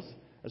meals,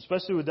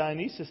 especially with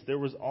Dionysus, there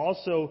was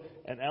also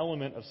an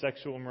element of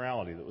sexual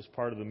immorality that was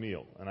part of the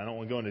meal. And I don't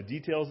want to go into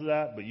details of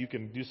that, but you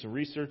can do some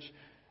research,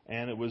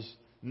 and it was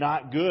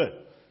not good.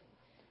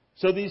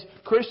 So these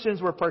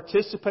Christians were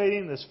participating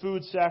in this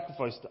food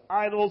sacrificed to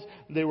idols.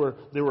 They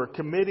were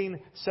committing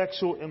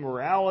sexual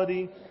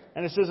immorality.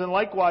 And it says, and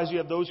likewise you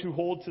have those who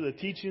hold to the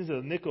teachings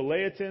of the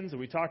Nicolaitans, and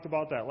we talked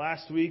about that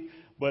last week,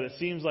 but it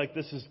seems like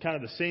this is kind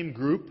of the same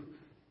group,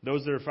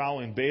 those that are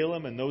following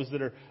Balaam and those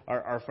that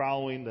are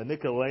following the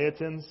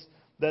Nicolaitans,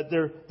 that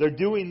they're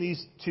doing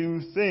these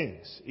two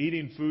things,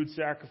 eating food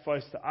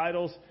sacrificed to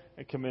idols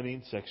and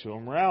committing sexual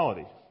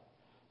immorality.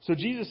 So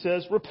Jesus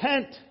says,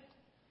 repent.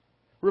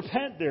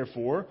 Repent,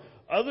 therefore,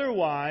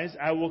 otherwise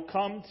I will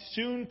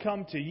soon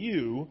come to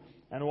you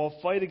and will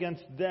fight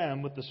against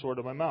them with the sword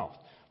of my mouth.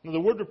 Now, the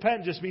word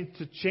repent just means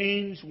to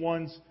change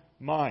one's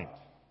mind.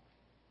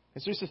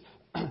 And so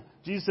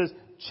Jesus says,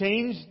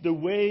 change the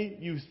way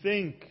you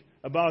think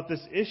about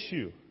this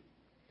issue.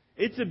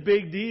 It's a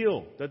big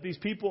deal that these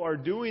people are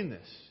doing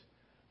this.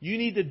 You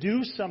need to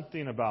do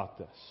something about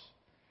this.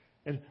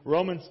 In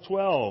Romans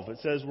 12, it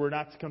says we're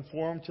not to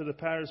conform to the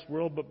pattern of this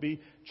world, but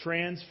be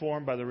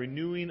transformed by the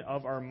renewing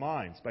of our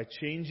minds, by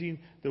changing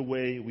the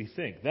way we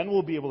think. Then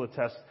we'll be able to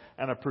test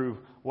and approve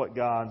what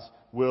God's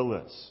will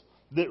is.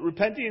 That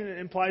repenting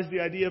implies the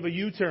idea of a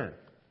U-turn,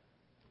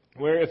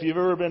 where if you've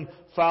ever been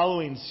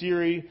following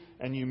Siri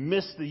and you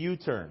miss the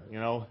U-turn,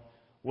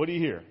 what do you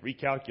hear?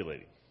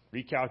 Recalculating.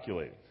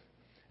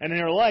 And in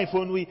our life,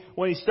 when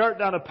we start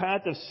down a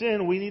path of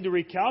sin, we need to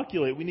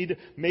recalculate. We need to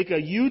make a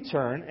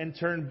U-turn and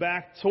turn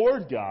back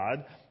toward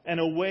God and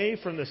away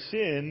from the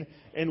sin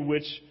in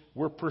which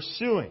we're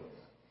pursuing.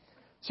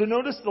 So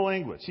notice the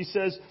language. He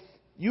says,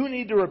 you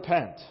need to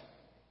repent.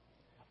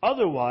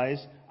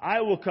 Otherwise,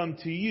 I will come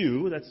to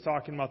you. That's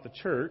talking about the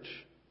church.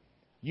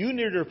 You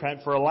need to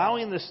repent for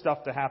allowing this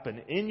stuff to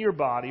happen in your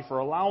body, for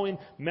allowing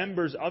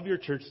members of your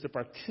church to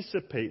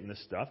participate in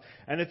this stuff.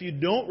 And if you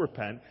don't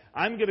repent,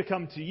 I'm going to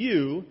come to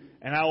you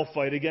and I will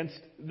fight against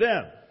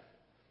them.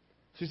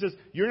 So he says,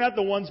 you're not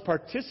the ones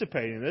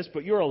participating in this,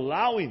 but you're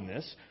allowing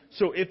this.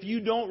 So if you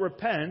don't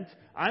repent,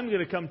 I'm going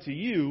to come to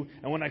you,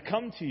 and when I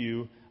come to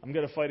you, I'm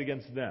going to fight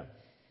against them.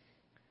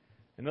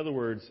 In other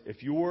words,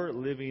 if you're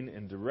living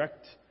in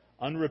direct,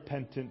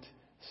 unrepentant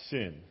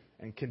sin,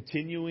 and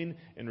continuing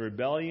in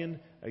rebellion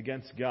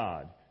against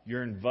God,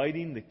 you're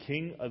inviting the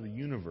King of the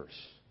universe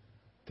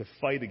to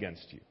fight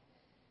against you.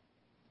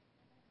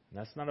 And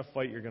that's not a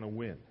fight you're going to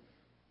win.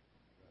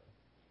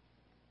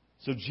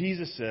 So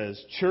Jesus says,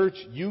 church,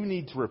 you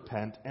need to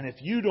repent, and if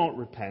you don't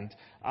repent,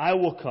 I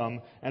will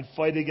come and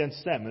fight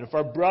against them. And if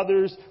our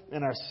brothers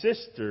and our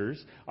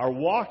sisters are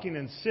walking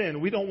in sin,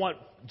 we don't want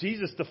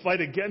Jesus to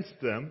fight against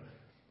them.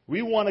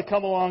 We want to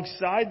come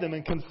alongside them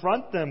and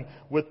confront them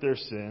with their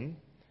sin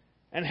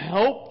and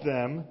help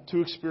them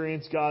to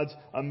experience God's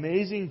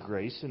amazing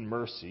grace and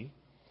mercy.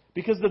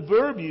 Because the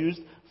verb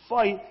used,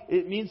 fight,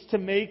 it means to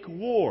make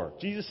war.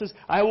 Jesus says,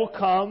 I will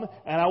come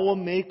and I will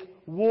make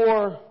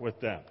war with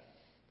them.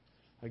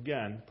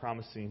 Again,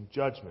 promising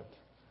judgment.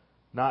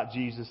 Not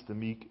Jesus the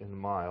meek and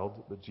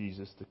mild, but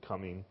Jesus the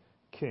coming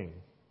King.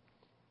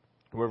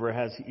 Whoever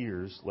has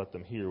ears, let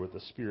them hear what the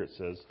Spirit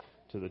says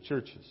to the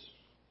churches.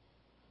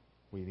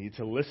 We need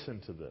to listen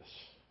to this.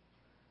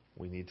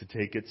 We need to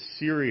take it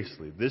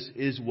seriously. This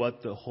is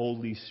what the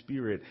Holy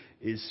Spirit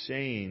is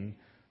saying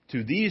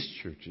to these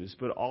churches,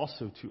 but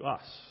also to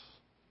us.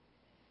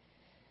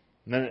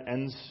 And then it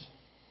ends,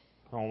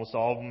 almost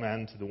all of them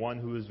end, to the one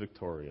who is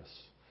victorious.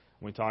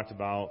 We talked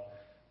about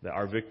that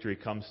our victory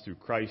comes through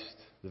Christ.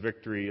 The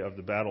victory of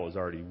the battle is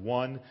already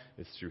won.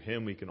 It's through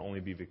Him. We can only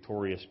be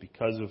victorious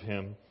because of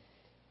Him.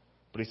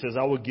 But He says,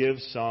 I will give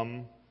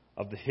some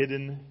of the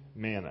hidden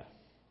manna.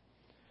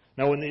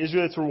 Now, when the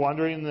Israelites were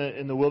wandering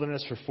in the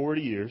wilderness for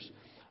 40 years,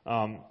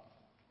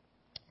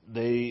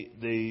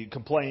 they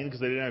complained because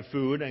they didn't have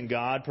food, and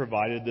God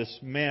provided this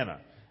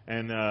manna.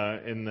 And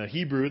in the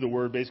Hebrew, the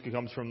word basically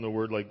comes from the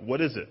word like,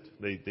 what is it?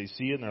 They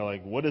see it and they're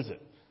like, what is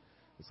it?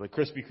 It's like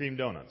Krispy Kreme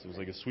donuts. It was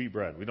like a sweet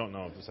bread. We don't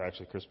know if it's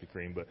actually Krispy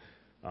Kreme, but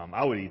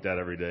I would eat that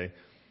every day.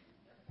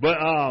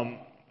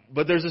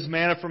 But there's this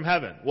manna from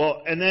heaven.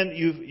 Well, and then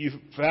you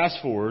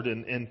fast forward,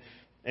 and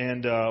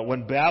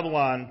when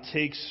Babylon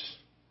takes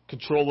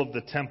control of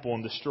the temple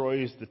and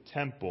destroys the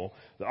temple,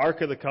 the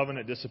Ark of the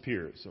Covenant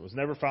disappears. It was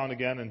never found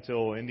again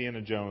until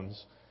Indiana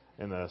Jones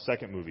in the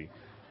second movie.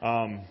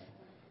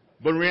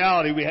 But in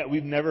reality,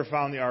 we've never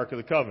found the Ark of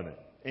the Covenant.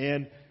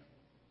 And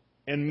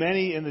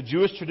many in the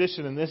Jewish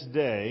tradition in this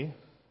day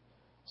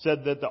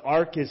said that the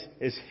Ark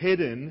is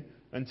hidden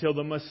until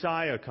the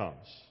Messiah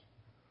comes.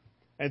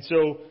 And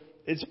so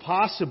it's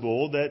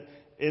possible that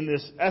in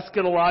this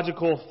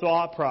eschatological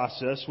thought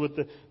process with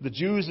the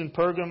Jews in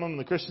Pergamum and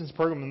the Christians in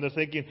Pergamum, they're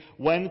thinking,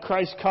 when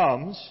Christ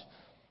comes,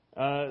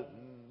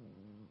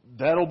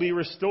 that'll be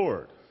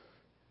restored.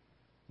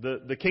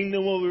 The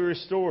kingdom will be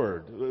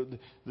restored.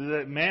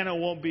 The manna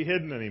won't be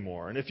hidden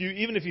anymore. And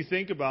even if you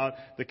think about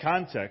the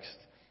context,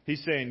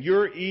 he's saying,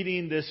 you're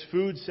eating this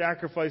food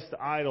sacrificed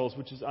to idols,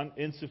 which is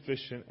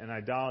insufficient and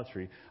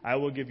idolatry. I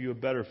will give you a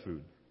better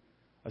food,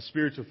 a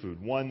spiritual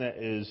food, one that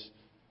is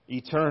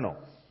eternal.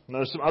 And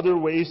there's some other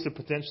ways to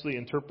potentially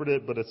interpret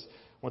it, but it's,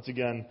 once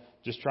again,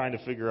 just trying to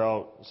figure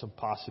out some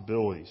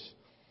possibilities.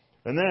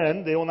 And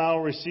then they will now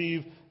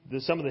receive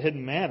some of the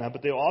hidden manna,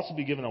 but they will also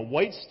be given a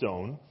white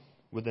stone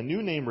with a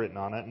new name written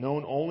on it,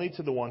 known only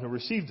to the one who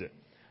received it.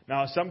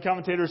 Now, some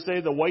commentators say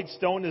the white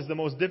stone is the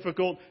most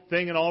difficult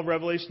thing in all of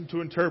Revelation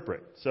to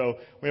interpret. So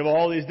we have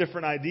all these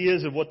different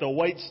ideas of what the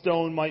white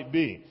stone might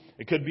be.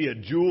 It could be a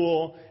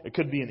jewel. It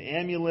could be an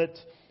amulet.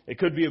 It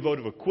could be a vote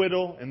of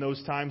acquittal. In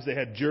those times, they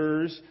had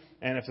jurors.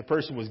 And if the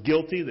person was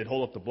guilty, they'd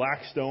hold up the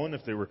black stone.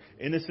 If they were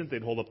innocent,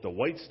 they'd hold up the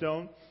white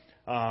stone.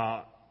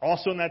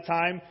 Also in that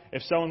time,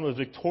 if someone was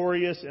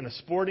victorious in a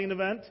sporting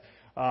event,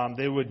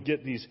 they would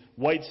get these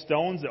white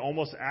stones that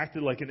almost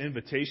acted like an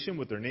invitation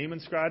with their name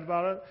inscribed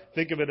about it.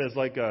 Think of it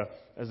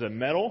as a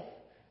medal.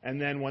 And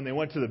then when they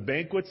went to the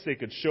banquets, they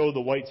could show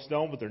the white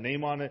stone with their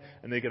name on it,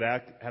 and they could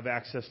have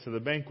access to the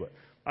banquet.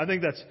 I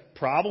think that's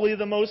probably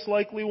the most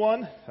likely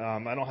one.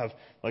 I don't have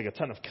like a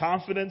ton of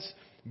confidence,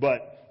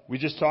 but we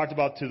just talked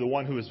about to the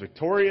one who is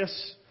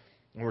victorious,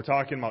 and we're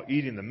talking about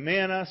eating the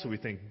manna, so we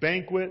think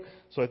banquet.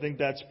 So I think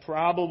that's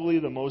probably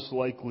the most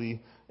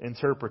likely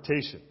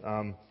interpretation.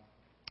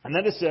 And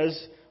then it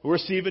says, we'll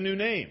receive a new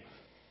name.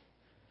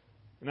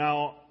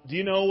 Now, do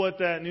you know what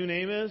that new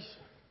name is?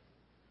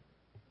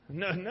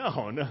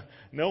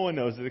 No one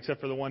knows it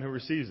except for the one who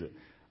receives it.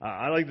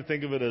 I like to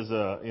think of it as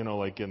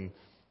like in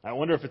I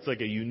wonder if it's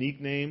like a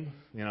unique name,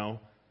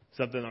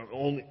 something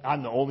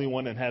I'm the only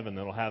one in heaven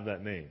that'll have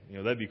that name.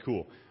 That'd be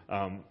cool.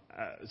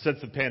 Since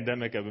the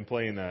pandemic, I've been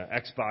playing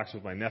Xbox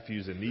with my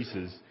nephews and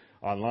nieces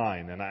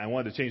online, and I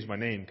wanted to change my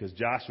name because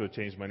Joshua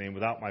changed my name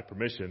without my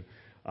permission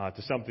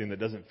to something that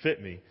doesn't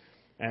fit me.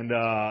 And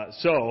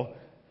so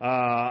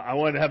I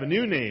wanted to have a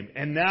new name.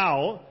 And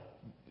now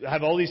I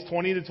have all these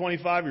 20 to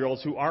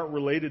 25-year-olds who aren't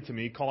related to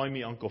me calling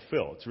me Uncle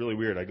Phil. It's really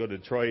weird. I go to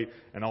Detroit,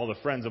 and all the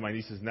friends of my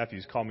nieces and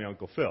nephews call me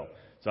Uncle Phil.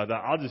 So I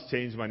thought, I'll just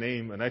change my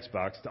name on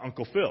Xbox to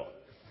Uncle Phil.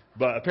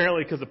 But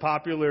apparently because of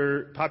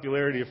the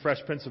popularity of Fresh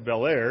Prince of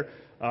Bel-Air,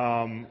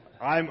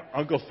 I'm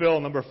Uncle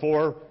Phil number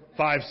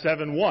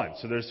 4571.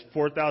 So there's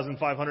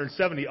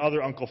 4,570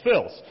 other Uncle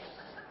Phils.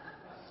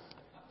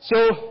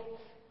 So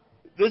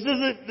this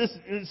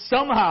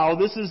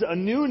is a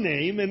new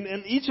name,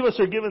 and each of us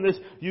are given this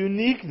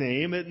unique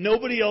name that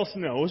nobody else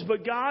knows,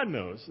 but God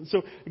knows. And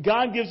so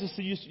God gives us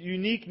a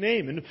unique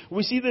name. And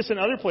we see this in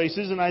other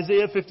places. In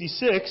Isaiah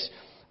 56,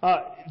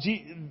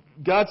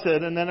 God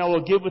said, "And then I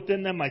will give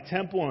within them my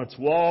temple and its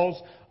walls,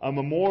 a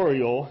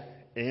memorial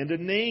and a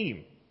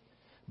name.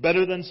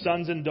 Better than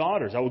sons and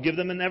daughters. I will give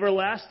them an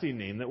everlasting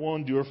name that will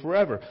endure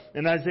forever."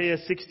 In Isaiah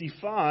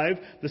 65,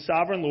 the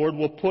sovereign Lord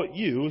will put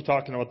you,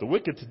 talking about the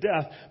wicked, to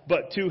death,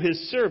 but to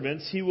his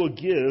servants he will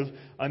give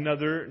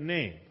another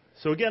name.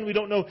 So again, we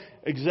don't know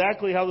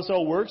exactly how this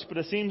all works, but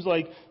it seems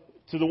like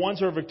to the ones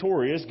who are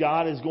victorious,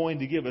 God is going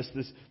to give us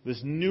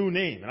this new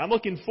name. And I'm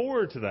looking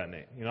forward to that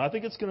name. I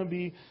think it's going to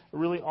be a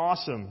really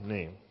awesome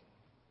name.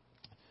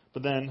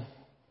 But then,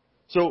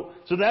 so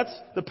that's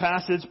the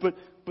passage, but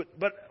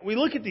we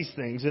look at these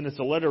things, and it's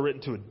a letter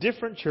written to a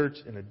different church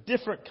in a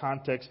different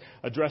context,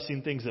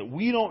 addressing things that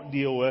we don't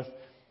deal with.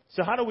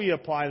 So how do we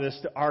apply this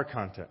to our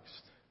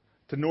context,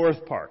 to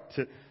North Park,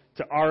 to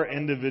our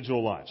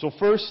individual lives? So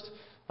first,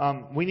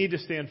 we need to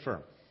stand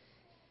firm.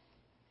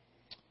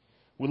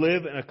 We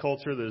live in a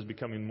culture that is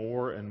becoming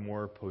more and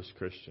more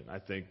post-Christian. I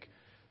think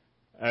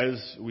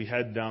as we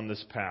head down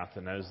this path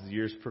and as the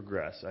years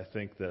progress, I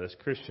think that as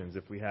Christians,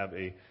 if we have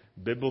a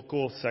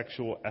biblical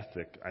sexual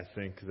ethic, I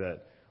think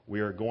that we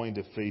are going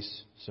to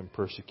face some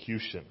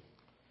persecution.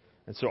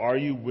 And so are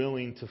you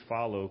willing to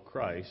follow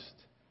Christ?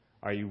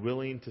 Are you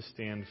willing to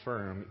stand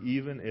firm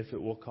even if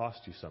it will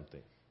cost you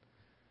something?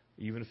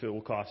 Even if it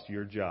will cost you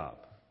your job?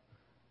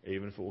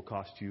 Even if it will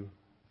cost you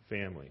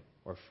family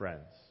or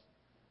friends?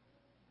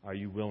 Are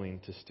you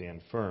willing to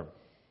stand firm?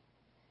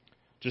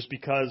 Just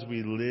because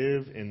we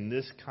live in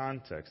this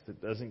context,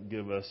 it doesn't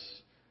give us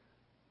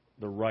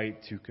the right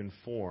to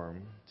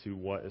conform to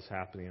what is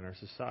happening in our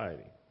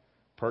society.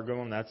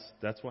 Pergamum,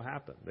 that's what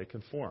happened. They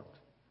conformed.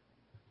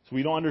 So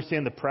we don't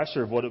understand the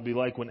pressure of what it would be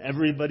like when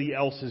everybody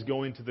else is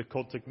going to the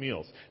cultic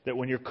meals. That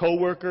when your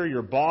coworker,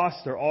 your boss,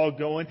 they're all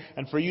going,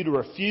 and for you to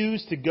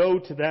refuse to go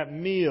to that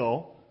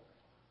meal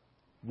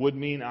would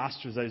mean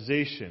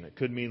ostracization. It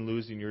could mean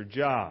losing your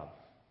job.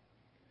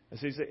 And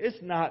so you say,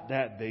 it's not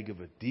that big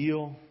of a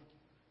deal.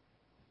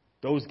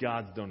 Those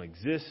gods don't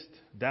exist.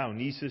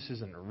 Dionysus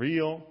isn't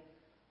real.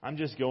 I'm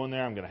just going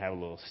there. I'm going to have a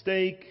little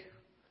steak,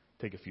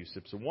 take a few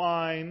sips of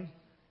wine,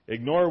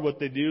 ignore what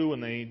they do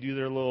when they do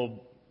their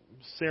little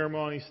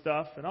ceremony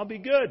stuff, and I'll be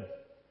good.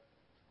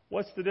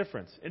 What's the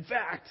difference? In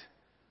fact,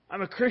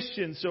 I'm a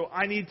Christian, so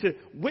I need to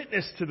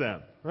witness to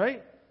them,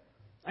 right?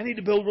 I need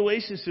to build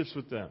relationships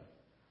with them.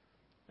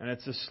 And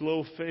it's a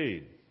slow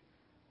fade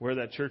where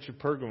that church of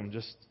Pergamum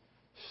just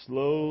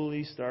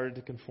slowly started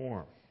to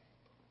conform.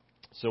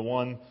 So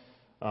one,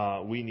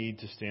 we need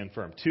to stand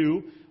firm.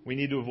 Two, we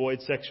need to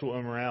avoid sexual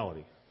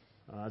immorality.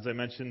 As I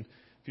mentioned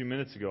a few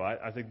minutes ago,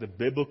 I think the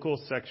biblical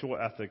sexual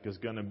ethic is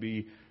going to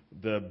be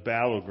the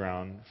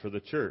battleground for the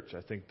church.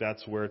 I think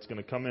that's where it's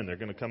going to come in. They're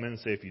going to come in and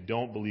say, if you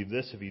don't believe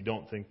this, if you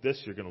don't think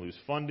this, you're going to lose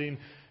funding,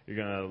 you're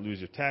going to lose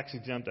your tax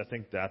exempt. I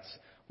think that's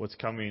what's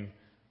coming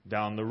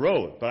down the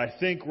road. But I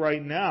think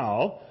right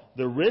now,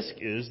 the risk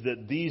is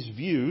that these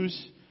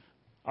views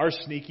are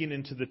sneaking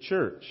into the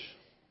church.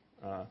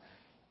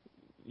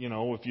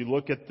 If you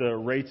look at the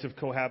rates of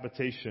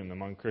cohabitation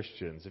among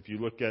Christians, if you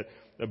look at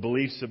the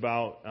beliefs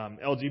about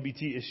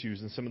LGBT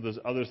issues and some of those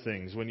other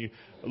things, when you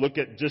look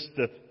at just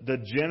the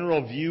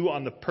general view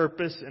on the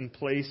purpose and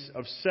place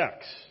of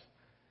sex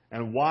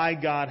and why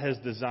God has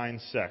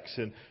designed sex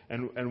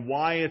and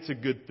why it's a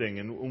good thing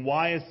and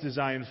why it's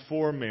designed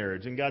for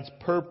marriage and God's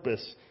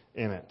purpose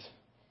in it.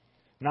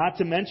 Not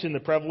to mention the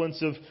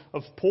prevalence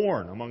of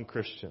porn among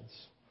Christians.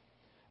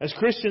 As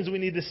Christians, we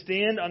need to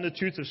stand on the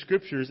truth of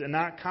Scriptures and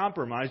not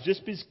compromise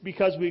just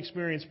because we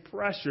experience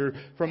pressure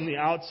from the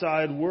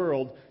outside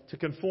world to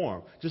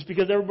conform. Just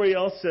because everybody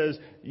else says,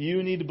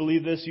 you need to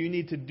believe this, you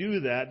need to do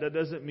that, that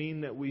doesn't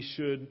mean that we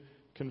should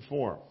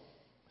conform.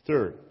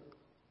 Third,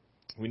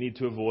 we need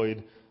to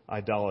avoid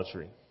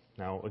idolatry.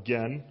 Now,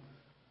 again,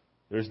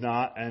 there's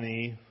not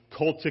any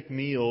cultic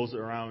meals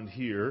around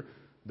here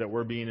that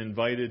we're being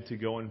invited to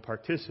go and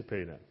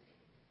participate in.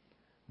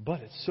 But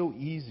it's so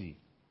easy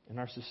in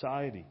our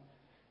society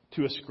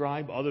to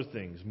ascribe other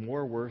things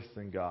more worth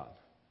than God.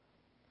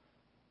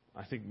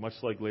 I think much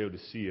like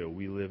Laodicea,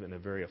 we live in a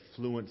very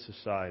affluent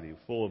society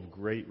full of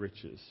great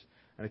riches.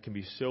 And it can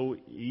be so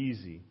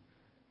easy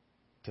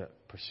to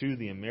pursue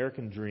the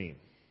American dream,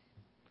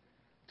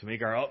 to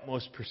make our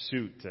utmost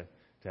pursuit to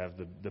have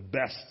the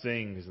best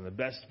things and the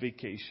best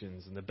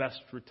vacations and the best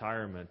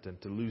retirement, and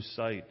to lose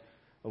sight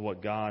of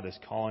what God is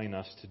calling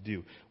us to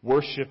do.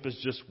 Worship is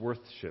just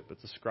worthship.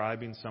 It's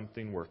ascribing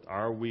something worth.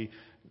 Are we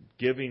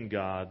giving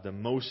God the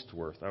most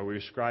worth? Are we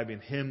ascribing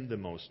Him the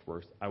most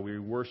worth? Are we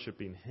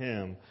worshiping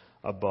Him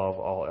above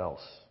all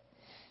else?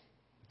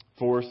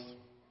 Fourth,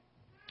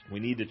 we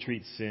need to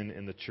treat sin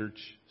in the church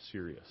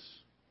serious.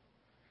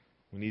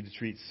 We need to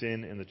treat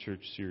sin in the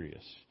church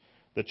serious.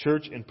 The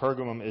church in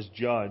Pergamum is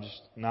judged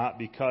not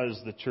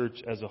because the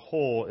church as a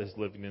whole is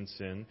living in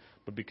sin,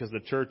 but because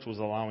the church was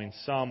allowing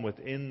some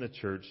within the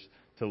church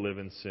to live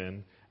in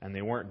sin, and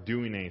they weren't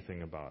doing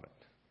anything about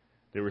it.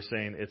 They were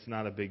saying, it's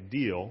not a big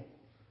deal.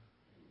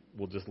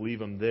 We'll just leave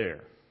them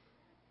there.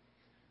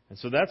 And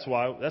so that's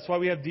why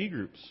we have D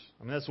groups.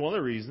 I mean, that's one of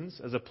the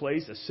reasons. As a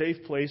place, a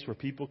safe place where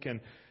people can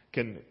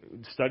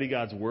study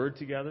God's Word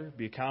together,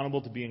 be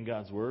accountable to be in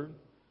God's Word,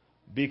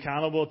 be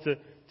accountable to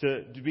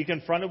be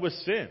confronted with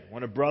sin.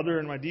 When a brother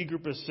in my D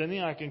group is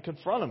sinning, I can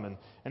confront him,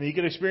 and he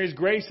can experience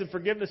grace and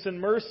forgiveness and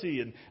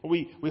mercy. And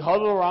we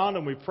huddle around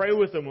him, we pray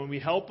with him, and we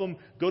help him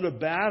go to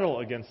battle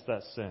against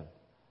that sin,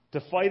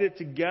 to fight it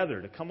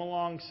together, to come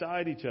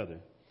alongside each other.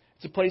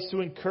 It's a place to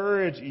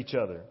encourage each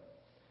other.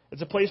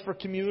 It's a place for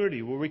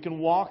community where we can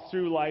walk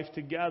through life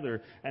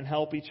together and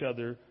help each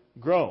other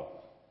grow.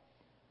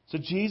 So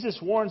Jesus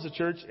warns the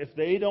church, if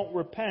they don't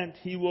repent,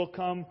 He will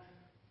come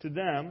to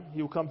them,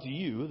 He will come to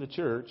you, the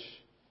church,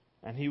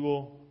 and He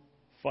will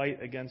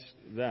fight against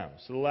them.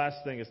 So the last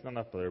thing, it's not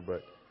up there,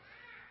 but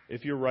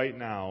if you're right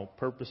now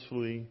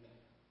purposefully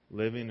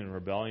living in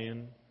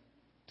rebellion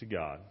to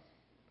God,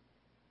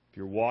 if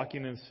you're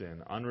walking in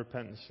sin,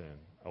 unrepentant sin,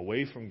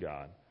 away from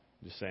God,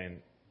 just saying,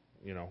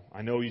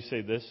 I know you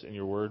say this in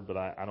your word, but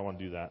I don't want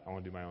to do that. I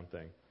want to do my own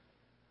thing.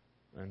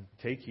 And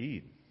take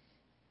heed.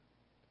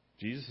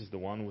 Jesus is the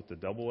one with the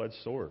double-edged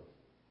sword.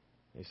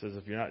 He says,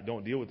 if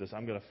don't deal with this,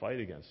 I'm going to fight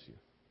against you.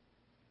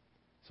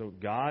 So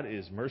God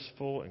is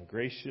merciful and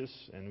gracious,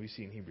 and we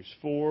see in Hebrews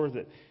 4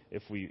 that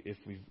if we've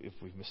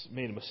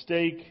made a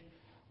mistake,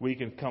 we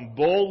can come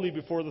boldly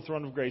before the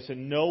throne of grace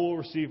and know we'll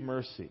receive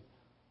mercy.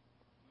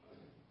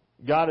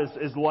 God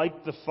is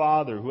like the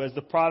Father who has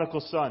the prodigal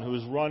son who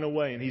has run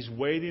away, and He's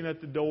waiting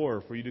at the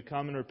door for you to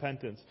come in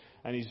repentance,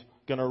 and He's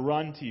going to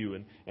run to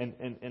you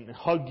and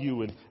hug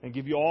you and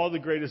give you all the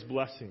greatest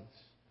blessings.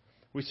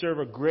 We serve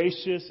a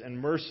gracious and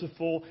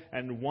merciful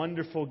and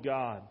wonderful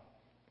God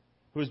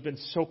who has been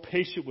so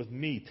patient with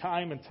me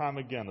time and time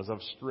again as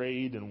I've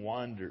strayed and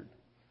wandered.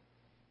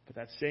 But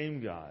that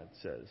same God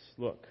says,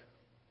 look,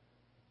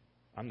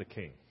 I'm the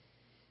King.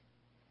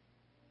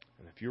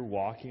 And if you're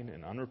walking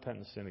in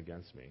unrepentant sin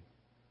against me,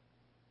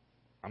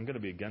 I'm going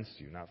to be against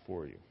you, not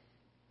for you.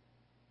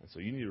 And so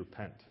you need to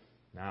repent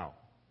now.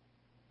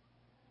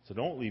 So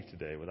don't leave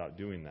today without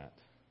doing that.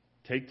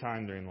 Take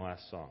time during the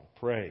last song.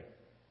 Pray.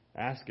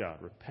 Ask God.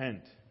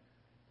 Repent.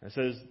 And it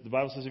says, the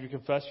Bible says if you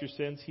confess your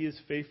sins, He is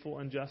faithful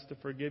and just to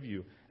forgive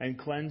you and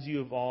cleanse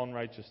you of all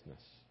unrighteousness.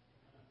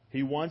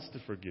 He wants to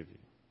forgive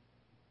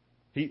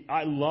you.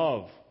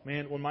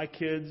 When my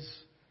kids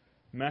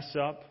mess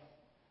up,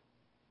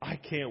 I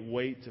can't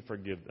wait to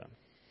forgive them.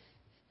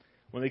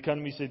 When they come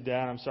to me and say,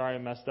 Dad, I'm sorry I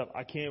messed up,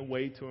 I can't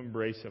wait to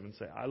embrace them and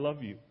say, I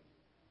love you.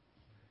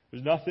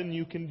 There's nothing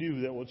you can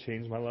do that will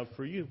change my love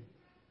for you.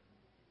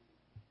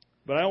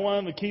 But I don't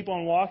want them to keep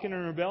on walking in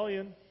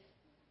rebellion.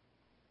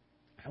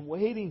 I'm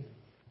waiting.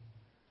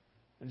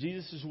 And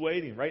Jesus is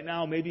waiting. Right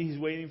now, maybe He's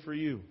waiting for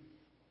you.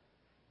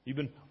 You've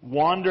been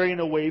wandering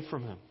away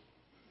from Him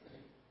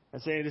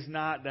and saying it's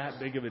not that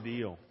big of a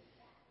deal.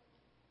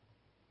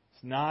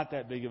 It's not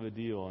that big of a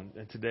deal.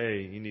 And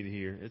today, you need to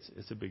hear,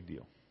 it's a big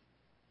deal.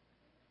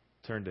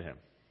 Turn to Him.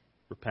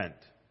 Repent.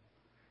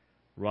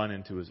 Run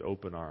into His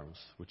open arms,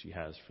 which He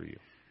has for you.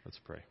 Let's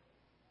pray.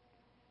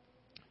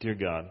 Dear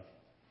God,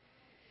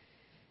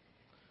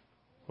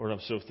 Lord, I'm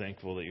so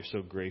thankful that You're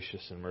so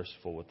gracious and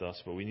merciful with us,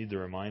 but we need the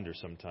reminder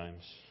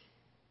sometimes.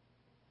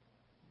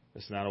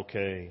 It's not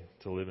okay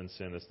to live in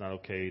sin. It's not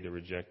okay to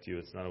reject You.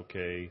 It's not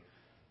okay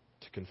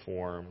to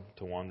conform,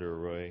 to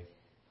wander away.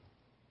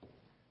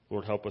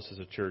 Lord, help us as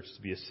a church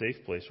to be a safe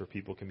place where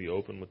people can be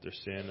open with their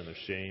sin and their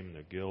shame and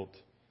their guilt.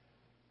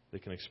 They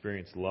can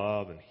experience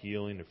love and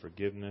healing and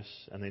forgiveness.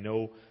 And they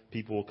know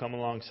people will come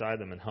alongside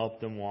them and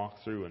help them walk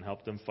through and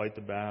help them fight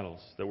the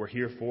battles, that we're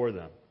here for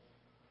them.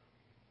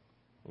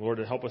 Lord,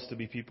 help us to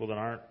be people that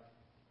aren't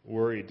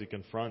worried to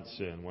confront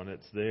sin when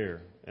it's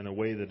there in a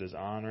way that is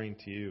honoring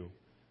to You.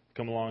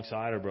 Come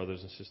alongside our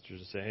brothers and sisters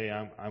and say, hey,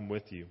 I'm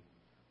with you.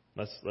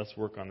 Let's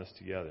work on this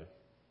together.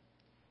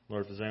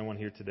 Lord, if there's anyone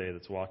here today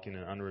that's walking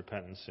in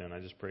unrepentant sin, I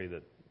just pray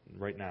that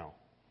right now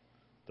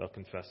they'll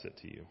confess it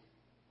to You.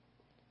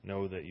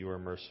 Know that You are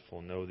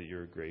merciful. Know that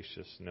You're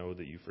gracious. Know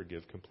that You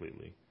forgive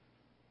completely.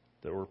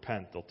 They'll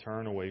repent. They'll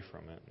turn away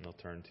from it and they'll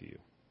turn to You.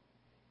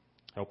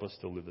 Help us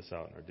to live this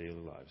out in our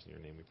daily lives. In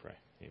your name we pray.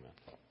 Amen.